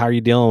comes to how you're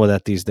dealing with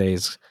that these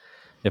days?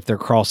 If they're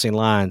crossing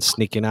lines,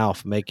 sneaking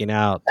off, making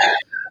out,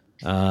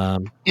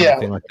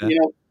 anything like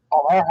that?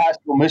 On our high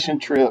school mission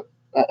trip,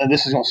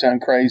 this is going to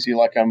sound crazy,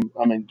 but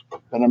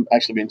I'm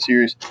actually being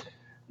serious.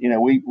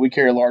 We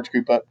carry a large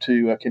group up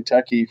to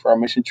Kentucky for our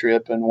mission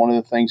trip, and one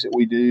of the things that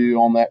we do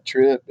on that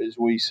trip is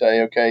we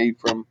say, okay,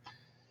 from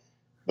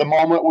the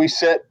moment we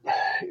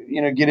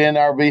get in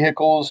our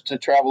vehicles to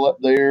travel up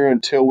there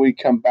until we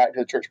come back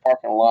to the church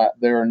parking lot,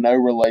 there are no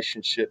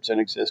relationships in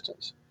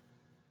existence.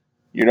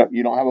 You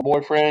don't have a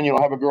boyfriend, you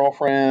don't have a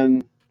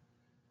girlfriend.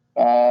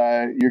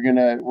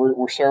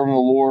 We're serving the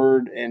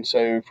Lord, and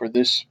so for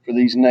these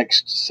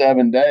next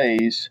 7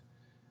 days,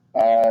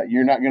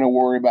 you're not going to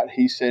worry about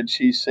he said,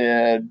 she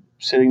said,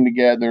 sitting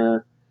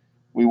together.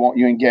 We want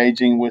you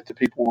engaging with the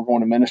people we're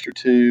going to minister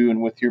to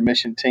and with your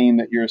mission team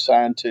that you're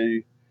assigned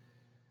to.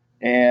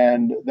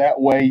 And that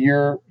way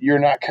you're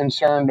not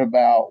concerned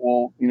about,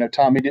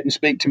 Tommy didn't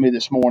speak to me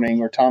this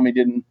morning, or Tommy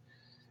didn't,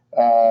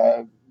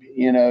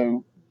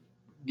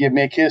 give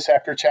me a kiss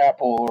after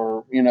chapel,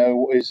 or,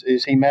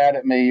 is he mad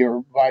at me,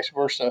 or vice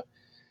versa.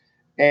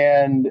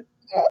 And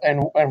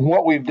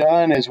what we've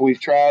done is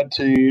we've tried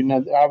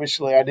to,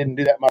 obviously I didn't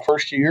do that my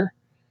first year.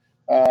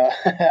 I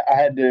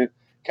had to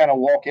kind of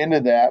walk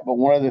into that. But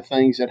one of the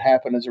things that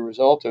happened as a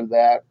result of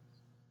that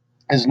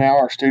is now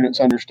our students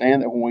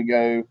understand that when we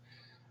go,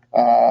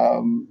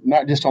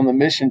 not just on the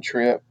mission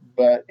trip,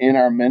 but in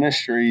our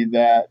ministry,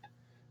 that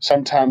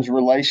sometimes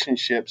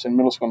relationships in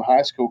middle school and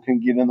high school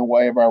can get in the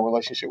way of our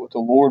relationship with the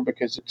Lord,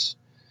 because it's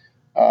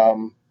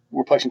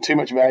we're placing too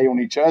much value on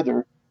each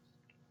other.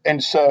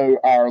 And so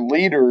our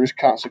leaders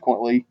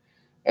consequently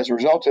as a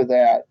result of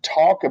that,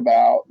 talk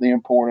about the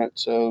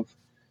importance of,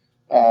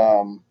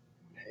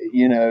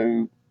 you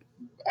know,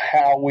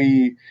 how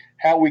we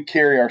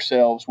carry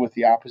ourselves with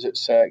the opposite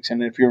sex,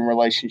 and if you're in a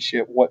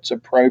relationship, what's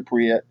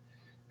appropriate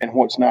and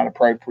what's not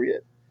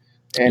appropriate.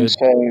 And Good.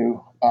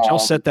 so Y'all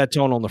set that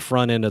tone on the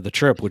front end of the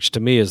trip, which to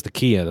me is the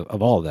key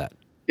of all of that.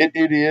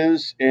 it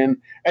is, and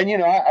you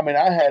know, I mean,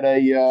 I had a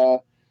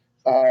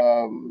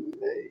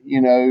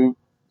you know,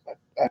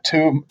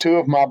 two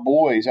of my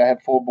boys. I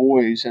have 4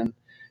 boys, and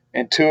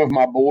two of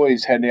my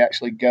boys had to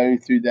actually go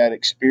through that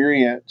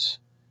experience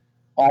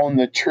on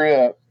the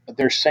trip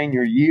their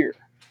senior year,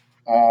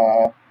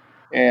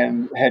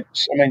 and had,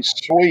 I mean,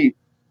 sweet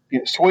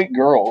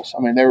girls.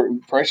 I mean, they were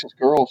precious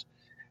girls,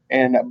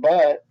 and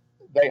but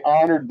they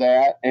honored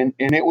that, and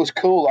it was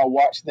cool. I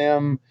watched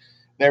them.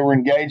 They were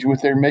engaged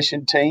with their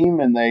mission team,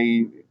 and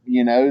they,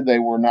 you know, they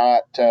were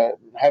not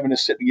having to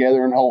sit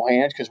together and hold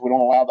hands, because we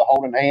don't allow the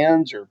holding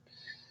hands or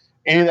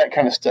any of that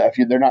kind of stuff.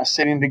 They're not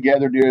sitting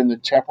together during the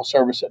chapel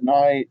service at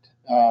night.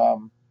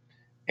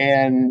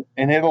 And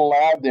it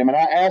allowed them. And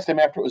I asked them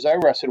after it was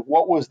over, I said,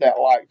 what was that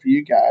like for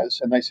you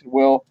guys? And they said,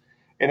 well,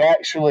 it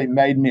actually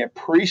made me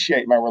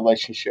appreciate my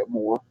relationship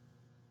more,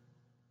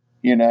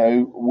 you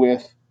know,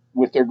 with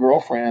their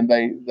girlfriend.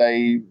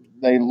 They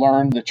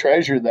learned to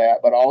treasure that,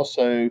 but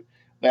also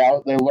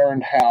they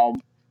learned how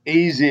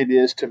easy it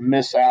is to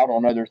miss out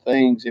on other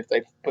things if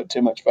they put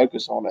too much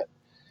focus on it.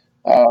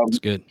 That's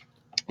good.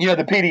 You know,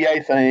 the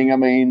PDA thing, I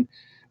mean,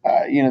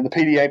 you know, the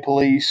PDA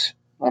police,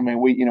 I mean,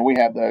 we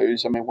have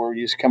those. I mean, where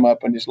you just come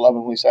up and just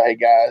lovingly say, hey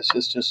guys,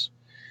 it's just,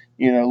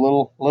 you know,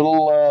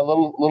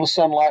 little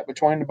sunlight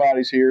between the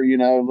bodies here, you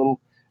know,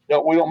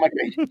 we don't make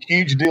a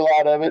huge deal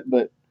out of it,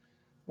 but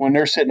when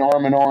they're sitting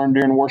arm in arm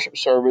during worship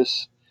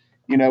service,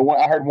 you know,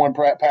 I heard one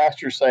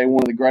pastor say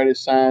one of the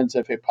greatest signs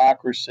of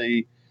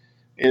hypocrisy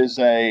is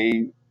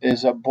a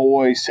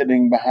boy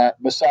sitting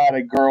beside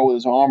a girl with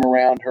his arm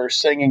around her,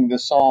 singing the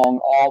song,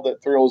 "All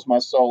That Thrills My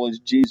Soul Is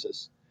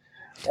Jesus."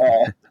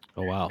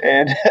 Oh wow!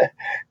 And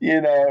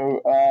you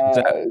know, was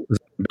that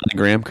Billy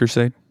Graham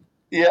crusade?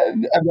 Yeah,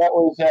 that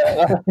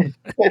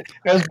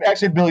was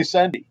actually Billy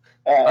Sunday.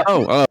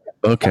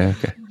 Okay.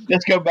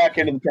 Let's go back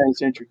into the 20th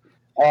century.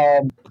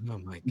 Oh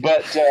my God.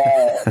 But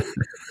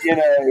you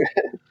know,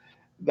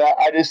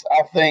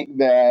 I think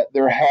that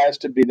there has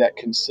to be that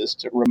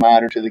consistent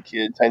reminder to the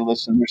kids. Hey,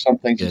 listen, there's some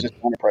things that just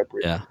aren't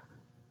appropriate. Yeah.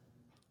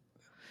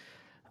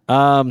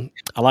 I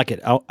like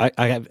it.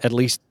 I have at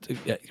least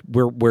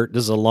we're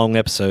this is a long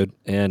episode,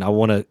 and I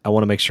want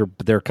to make sure.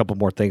 But there are a couple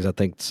more things I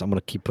think I'm going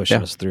to keep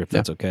pushing us through if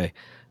that's okay.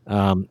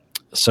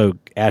 So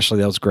Ashley,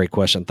 that was a great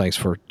question. Thanks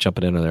for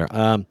jumping into there.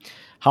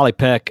 Holly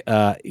Peck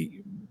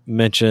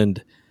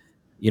mentioned,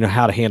 you know,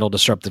 how to handle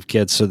disruptive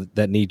kids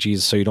that need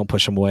Jesus, so you don't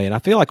push them away. And I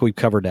feel like we've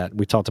covered that.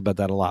 We talked about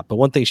that a lot. But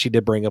one thing she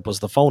did bring up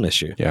was the phone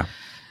issue. Yeah.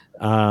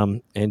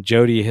 And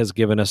Jody has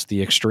given us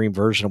the extreme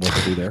version of what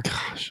to do there.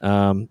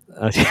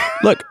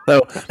 Look,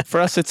 though, for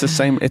us, it's the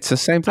same. It's the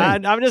same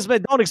thing. I'm just,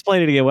 don't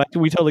explain it again.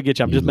 We totally get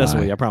you. I'm just messing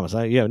with you. I promise.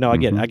 I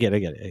get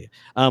it.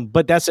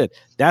 But that's it.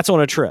 That's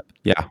on a trip.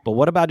 Yeah. But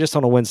what about just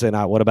on a Wednesday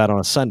night? What about on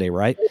a Sunday?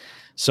 Right.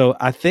 So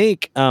I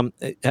think, I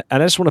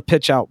just want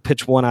to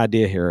pitch one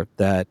idea here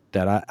that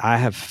I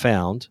have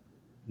found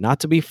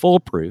not to be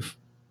foolproof,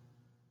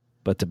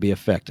 but to be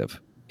effective.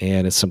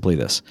 And it's simply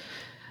this.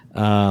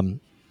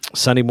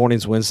 Sunday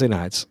mornings, Wednesday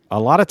nights, a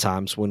lot of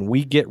times when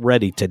we get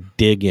ready to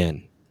dig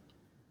in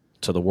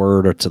to the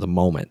word or to the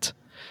moment,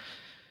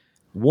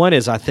 one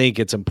is I think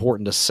it's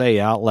important to say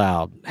out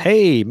loud,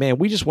 hey, man,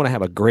 we just want to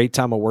have a great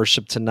time of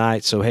worship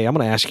tonight. So, hey, I'm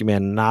going to ask you,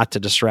 man, not to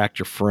distract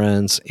your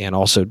friends. And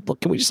also,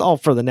 look, can we just all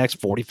for the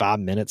next 45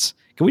 minutes,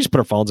 can we just put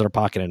our phones in our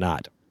pocket and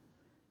not?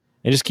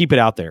 And just keep it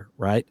out there,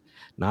 right?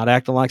 Not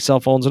acting like cell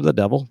phones are the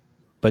devil,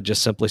 but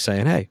just simply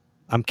saying, hey,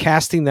 I'm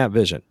casting that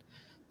vision.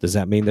 Does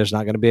that mean there's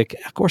not going to be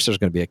of course there's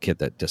going to be a kid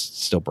that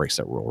just still breaks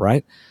that rule,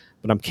 right?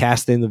 But I'm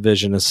casting the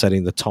vision and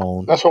setting the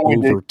tone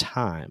over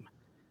time.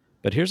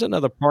 But here's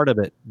another part of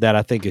it that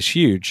I think is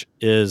huge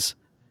is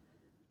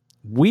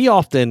we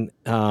often,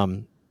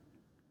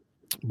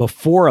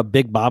 before a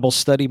big Bible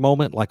study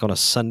moment, like on a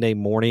Sunday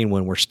morning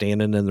when we're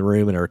standing in the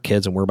room and our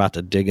kids and we're about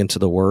to dig into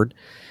the word,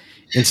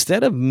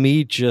 instead of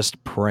me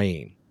just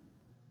praying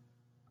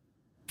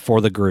for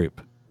the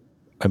group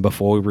and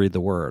before we read the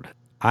word,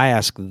 I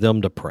ask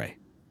them to pray.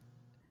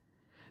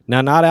 Now,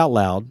 not out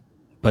loud,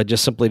 but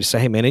just simply to say,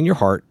 hey, man, in your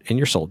heart, in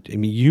your soul, I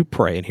mean, you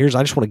pray. And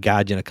I just want to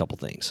guide you in a couple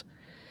things.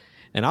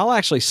 And I'll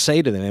actually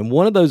say to them, and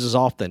one of those is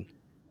often,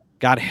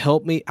 God,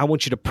 help me. I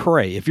want you to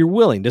pray. If you're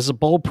willing, this is a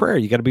bold prayer.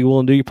 You got to be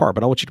willing to do your part.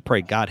 But I want you to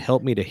pray, God,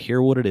 help me to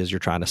hear what it is you're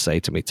trying to say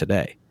to me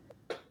today.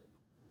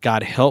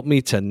 God, help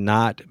me to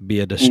not be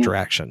a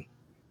distraction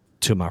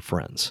to my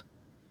friends.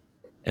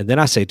 And then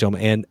I say to them,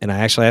 and I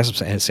actually ask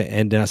them,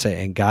 and then I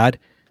say, and God,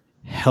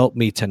 help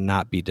me to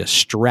not be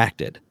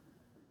distracted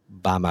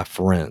by my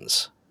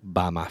friends,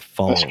 by my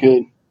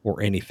phone,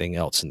 or anything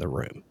else in the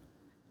room,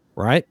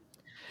 right?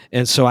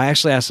 And so I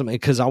actually ask them,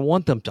 because I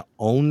want them to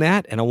own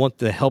that, and I want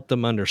to help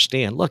them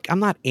understand, look, I'm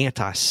not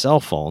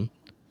anti-cell phone,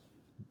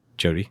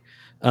 Jody,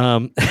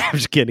 I'm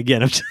just kidding.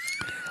 Again,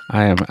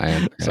 I am.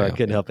 sorry, I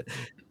couldn't help it.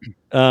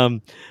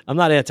 I'm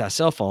not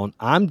anti-cell phone.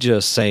 I'm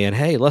just saying,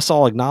 hey, let's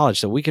all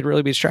acknowledge that we could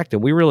really be distracted.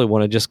 We really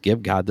want to just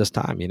give God this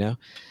time,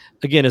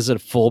 Again, is it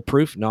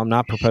foolproof? No, I'm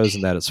not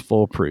proposing that it's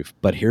foolproof.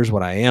 But here's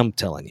what I am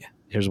telling you.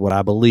 Here's what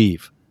I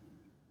believe.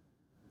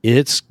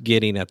 It's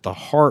getting at the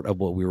heart of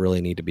what we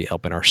really need to be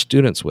helping our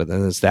students with.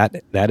 And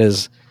that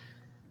is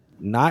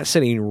not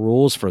setting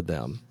rules for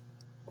them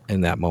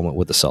in that moment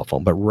with the cell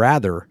phone, but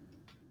rather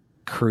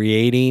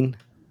creating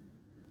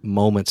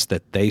moments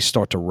that they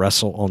start to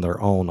wrestle on their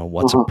own on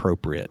what's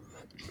appropriate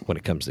when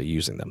it comes to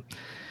using them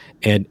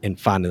and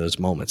finding those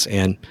moments.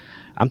 And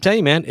I'm telling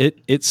you, man,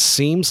 it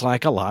seems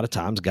like a lot of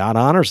times God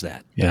honors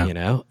that,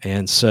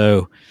 And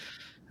so,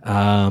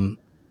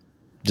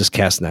 just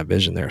casting that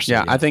vision there.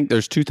 So, I think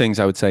there's two things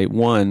I would say.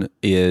 One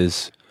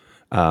is,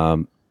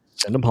 send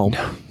them home.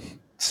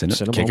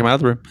 Kick them out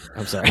of the room.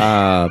 I'm sorry.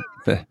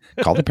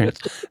 Call the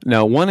parents.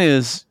 No, one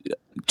is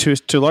to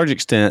a large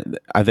extent,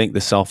 I think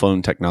the cell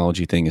phone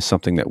technology thing is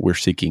something that we're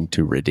seeking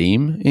to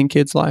redeem in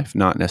kids' life,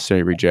 not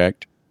necessarily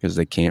reject, because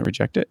they can't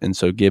reject it. And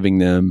so giving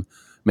them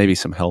maybe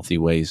some healthy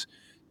ways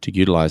to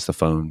utilize the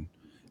phone.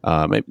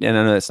 And I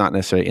know that's not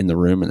necessarily in the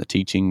room in the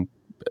teaching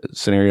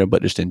scenario,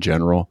 but just in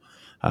general,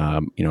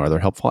 are there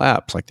helpful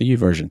apps like the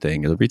YouVersion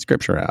thing or the Read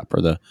Scripture app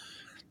or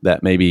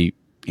that maybe,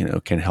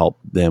 can help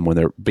them when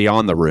they're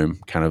beyond the room,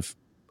 kind of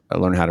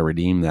learn how to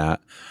redeem that.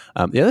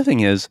 The other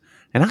thing is,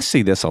 and I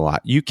see this a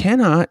lot, you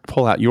cannot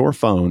pull out your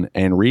phone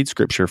and read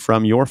Scripture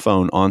from your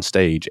phone on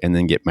stage and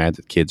then get mad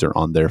that kids are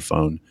on their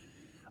phone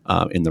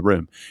in the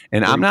room.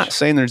 And I'm not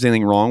saying there's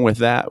anything wrong with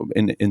that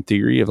in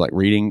theory of like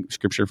reading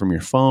Scripture from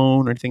your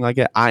phone or anything like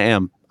that.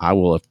 I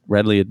will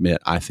readily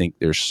admit, I think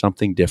there's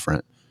something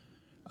different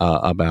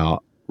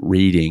about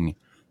reading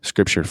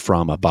Scripture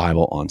from a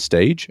Bible on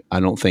stage. I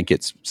don't think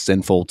it's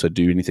sinful to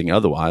do anything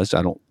otherwise.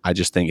 I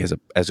just think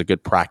as a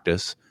good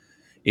practice,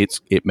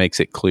 it makes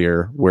it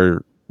clear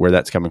where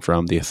that's coming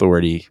from. The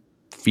authority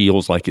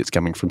feels like it's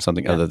coming from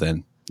something other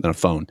than a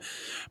phone.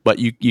 But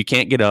you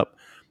can't get up,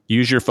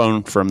 use your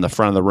phone from the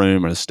front of the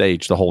room or the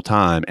stage the whole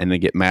time, and then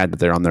get mad that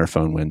they're on their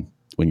phone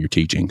when you're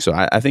teaching. So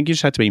I think you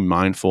just have to be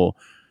mindful.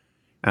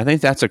 I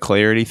think that's a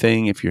clarity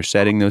thing. If you're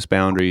setting those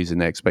boundaries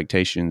and the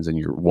expectations and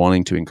you're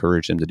wanting to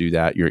encourage them to do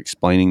that, you're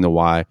explaining the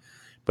why,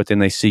 but then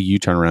they see you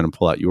turn around and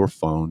pull out your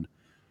phone.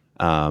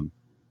 They're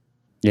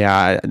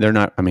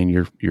not, I mean,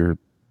 you're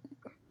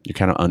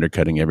kind of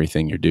undercutting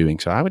everything you're doing.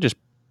 So I would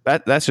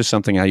that's just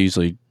something I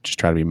usually just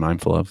try to be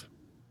mindful of.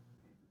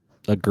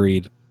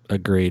 Agreed.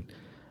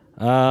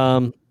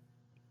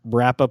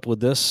 Wrap up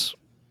with this.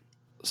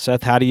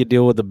 Seth, how do you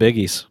deal with the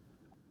biggies?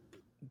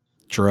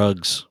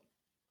 Drugs,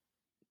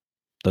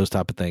 those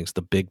type of things,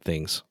 the big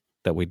things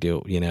that we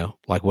do,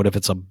 like what if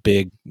it's a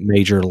big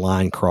major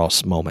line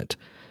cross moment?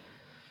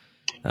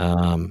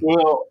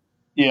 Well,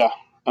 yeah,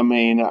 I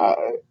mean,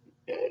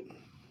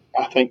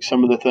 I think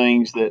some of the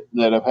things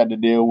that I've had to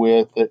deal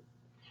with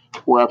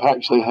where I've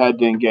actually had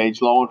to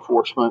engage law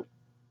enforcement,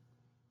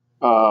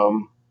 I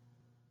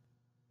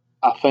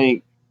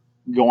think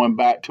going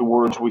back to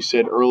words we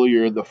said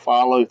earlier, the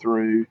follow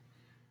through,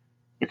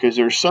 because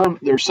there's some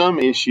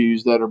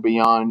issues that are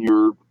beyond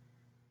your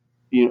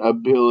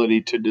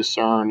ability to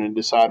discern and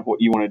decide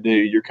what you want to do.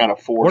 You're kind of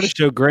forced. Or to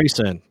show grace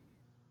in.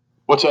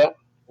 What's that?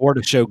 Or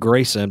to show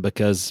grace in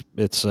because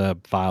it's a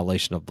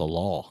violation of the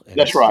law.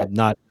 That's right.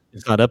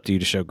 It's not up to you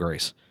to show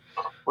grace.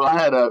 Well, I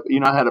had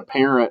a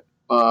parent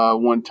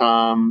one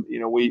time.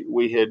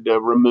 We had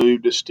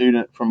removed a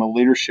student from a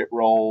leadership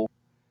role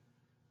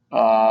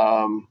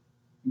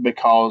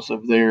because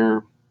of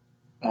their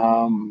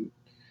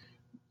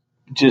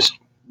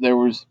there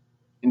was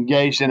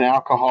engaged in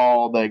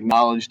alcohol. They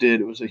acknowledged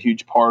it. It was a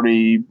huge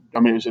party.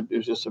 I mean, it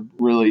was just a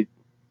really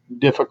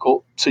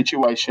difficult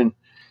situation.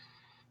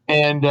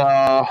 And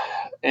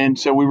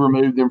so we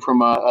removed them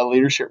from a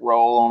leadership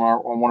role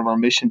on one of our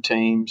mission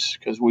teams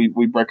because we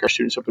break our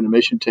students up into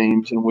mission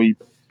teams, and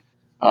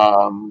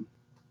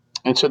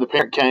and so the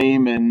parent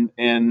came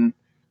and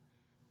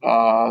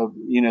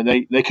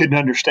they couldn't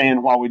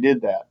understand why we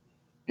did that,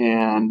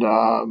 and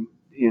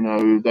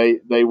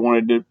they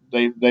wanted to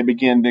they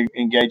began to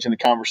engage in the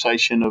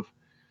conversation of,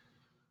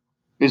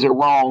 is it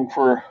wrong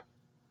for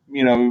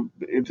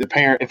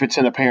if it's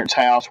in a parent's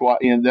house,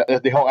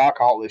 the whole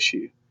alcohol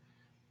issue.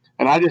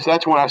 And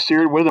that's when I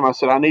shared with them. I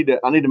said, I need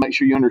to make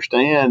sure you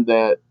understand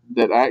that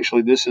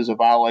actually this is a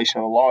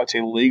violation of the law. It's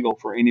illegal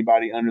for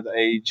anybody under the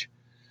age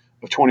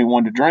of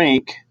 21 to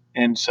drink,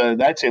 and so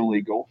that's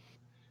illegal.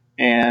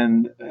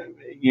 And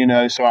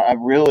so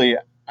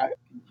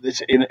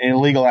it's an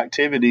illegal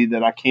activity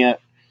that I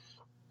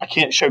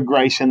can't show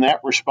grace in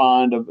that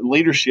respond of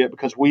leadership,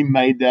 because we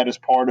made that as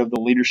part of the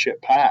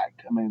leadership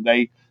pact. I mean,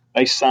 they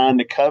signed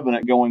a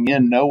covenant going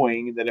in,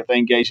 knowing that if they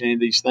engaged in any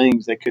of these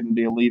things, they couldn't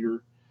be a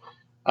leader.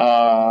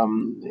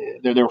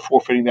 They were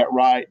forfeiting that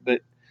right.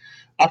 But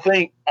I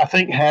think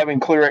having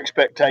clear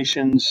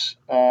expectations,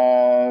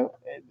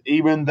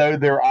 even though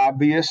they're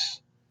obvious,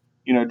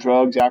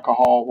 drugs,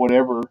 alcohol,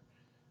 whatever,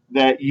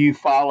 that you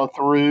follow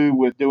through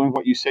with doing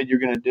what you said you're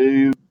going to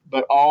do,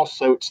 but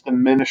also it's the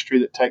ministry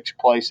that takes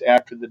place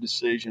after the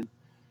decision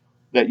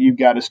that you've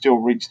got to still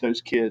reach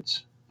those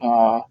kids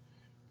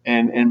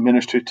and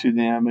minister to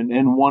them.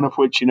 And one of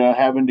which,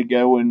 having to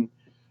go and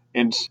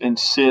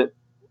sit,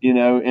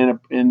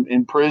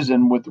 in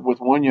prison with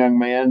one young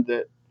man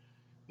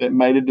that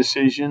made a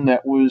decision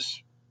that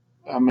was,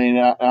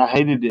 I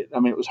hated it.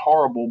 It was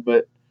horrible,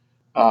 but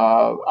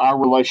our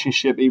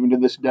relationship, even to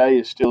this day,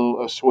 is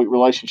still a sweet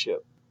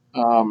relationship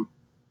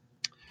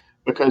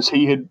because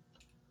he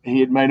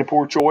had made a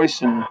poor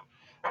choice, and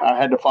I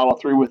had to follow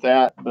through with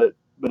that. But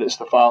it's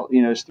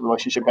it's the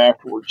relationship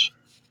afterwards.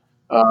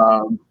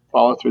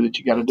 Follow through that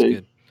you got to do.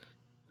 Good.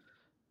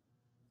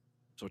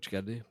 That's what you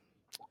got to do.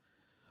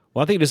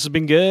 Well, I think this has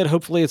been good.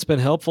 Hopefully, it's been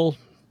helpful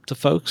to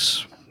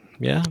folks.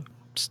 Yeah.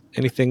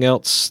 Anything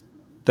else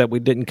that we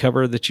didn't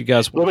cover that you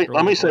guys want?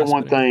 Let me say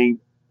one thing,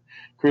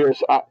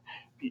 Chris.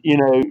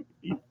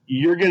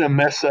 You're going to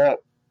mess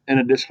up in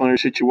a disciplinary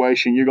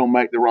situation. You're going to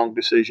make the wrong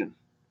decision.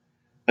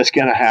 That's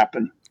going to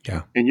happen.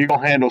 Yeah. And you're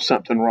going to handle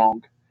something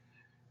wrong.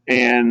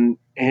 And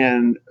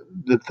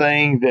the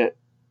thing that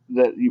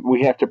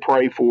we have to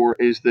pray for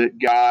is that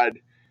God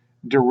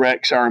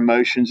directs our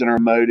emotions and our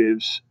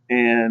motives,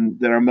 and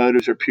that our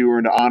motives are pure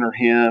and to honor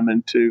Him,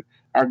 and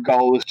our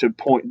goal is to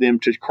point them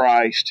to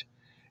Christ.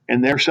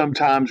 And there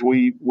sometimes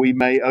we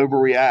may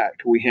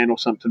overreact. We handle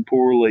something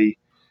poorly,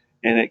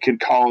 and it could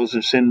cause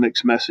and send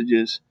mixed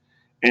messages.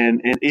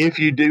 And if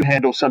you do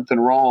handle something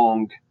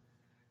wrong,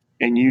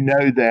 and you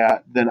know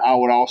that, then I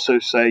would also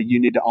say you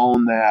need to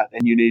own that,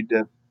 and you need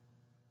to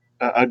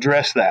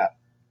address that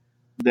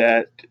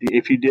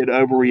if you did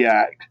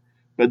overreact,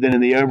 but then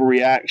in the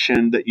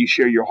overreaction that you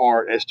share your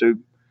heart as to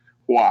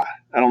why.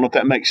 I don't know if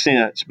that makes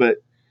sense, but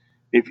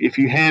if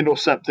you handle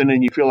something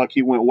and you feel like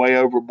you went way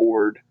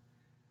overboard,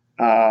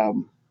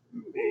 it's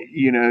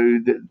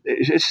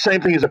the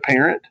same thing as a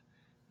parent.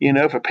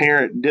 If a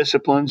parent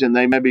disciplines and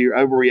they maybe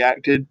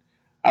overreacted,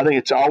 I think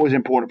it's always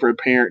important for a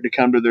parent to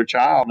come to their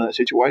child in that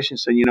situation and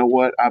say, you know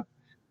what, I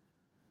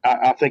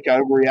think I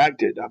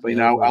overreacted. I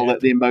let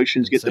the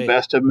emotions get the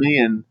best of me,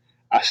 and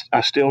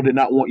I still did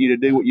not want you to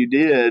do what you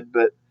did,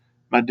 but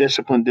my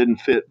discipline didn't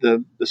fit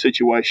the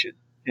situation,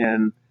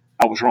 and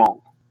I was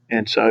wrong.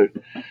 And so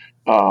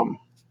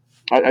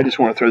I just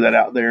want to throw that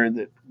out there, and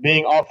that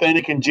being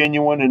authentic and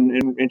genuine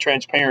and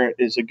transparent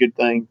is a good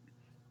thing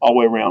all the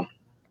way around.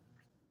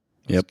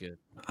 Yep. Good.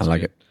 I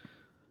like it.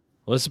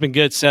 Well, this has been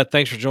good, Seth.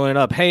 Thanks for joining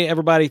up. Hey,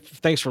 everybody,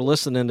 thanks for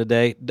listening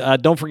today.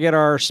 Don't forget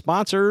our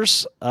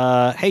sponsors.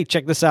 Hey,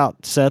 check this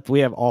out, Seth.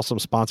 We have awesome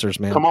sponsors,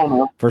 man. Come on,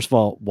 man. First of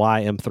all,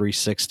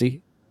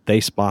 YM360.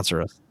 They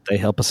sponsor us. They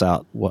help us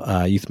out,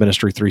 Youth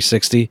Ministry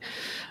 360.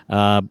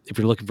 If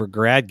you're looking for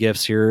grad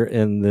gifts here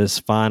in this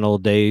final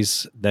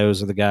days,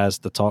 those are the guys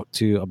to talk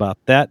to about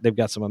that. They've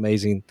got some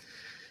amazing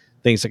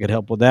things that could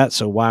help with that.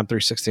 So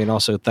YM360, and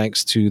also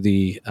thanks to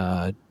the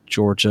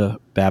Georgia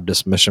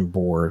Baptist Mission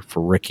Board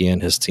for Ricky and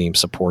his team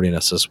supporting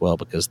us as well,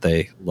 because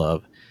they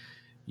love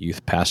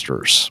youth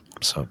pastors.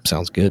 So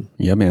sounds good.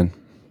 Yeah, man.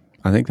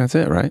 I think that's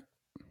it, right?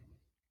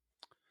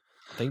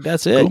 I think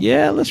that's it. Cool.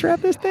 Yeah, let's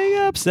wrap this thing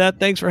up. Seth,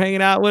 thanks for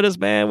hanging out with us,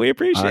 man. We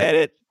appreciate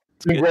it.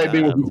 It's been great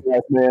being with you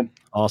guys, man.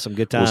 Awesome.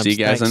 Good times. We'll see you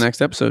guys in the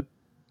next episode.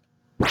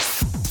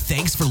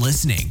 Thanks for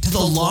listening to the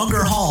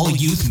Longer Haul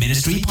Youth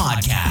Ministry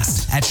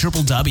Podcast at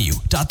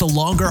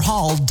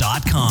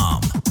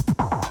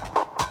www.thelongerhaul.com.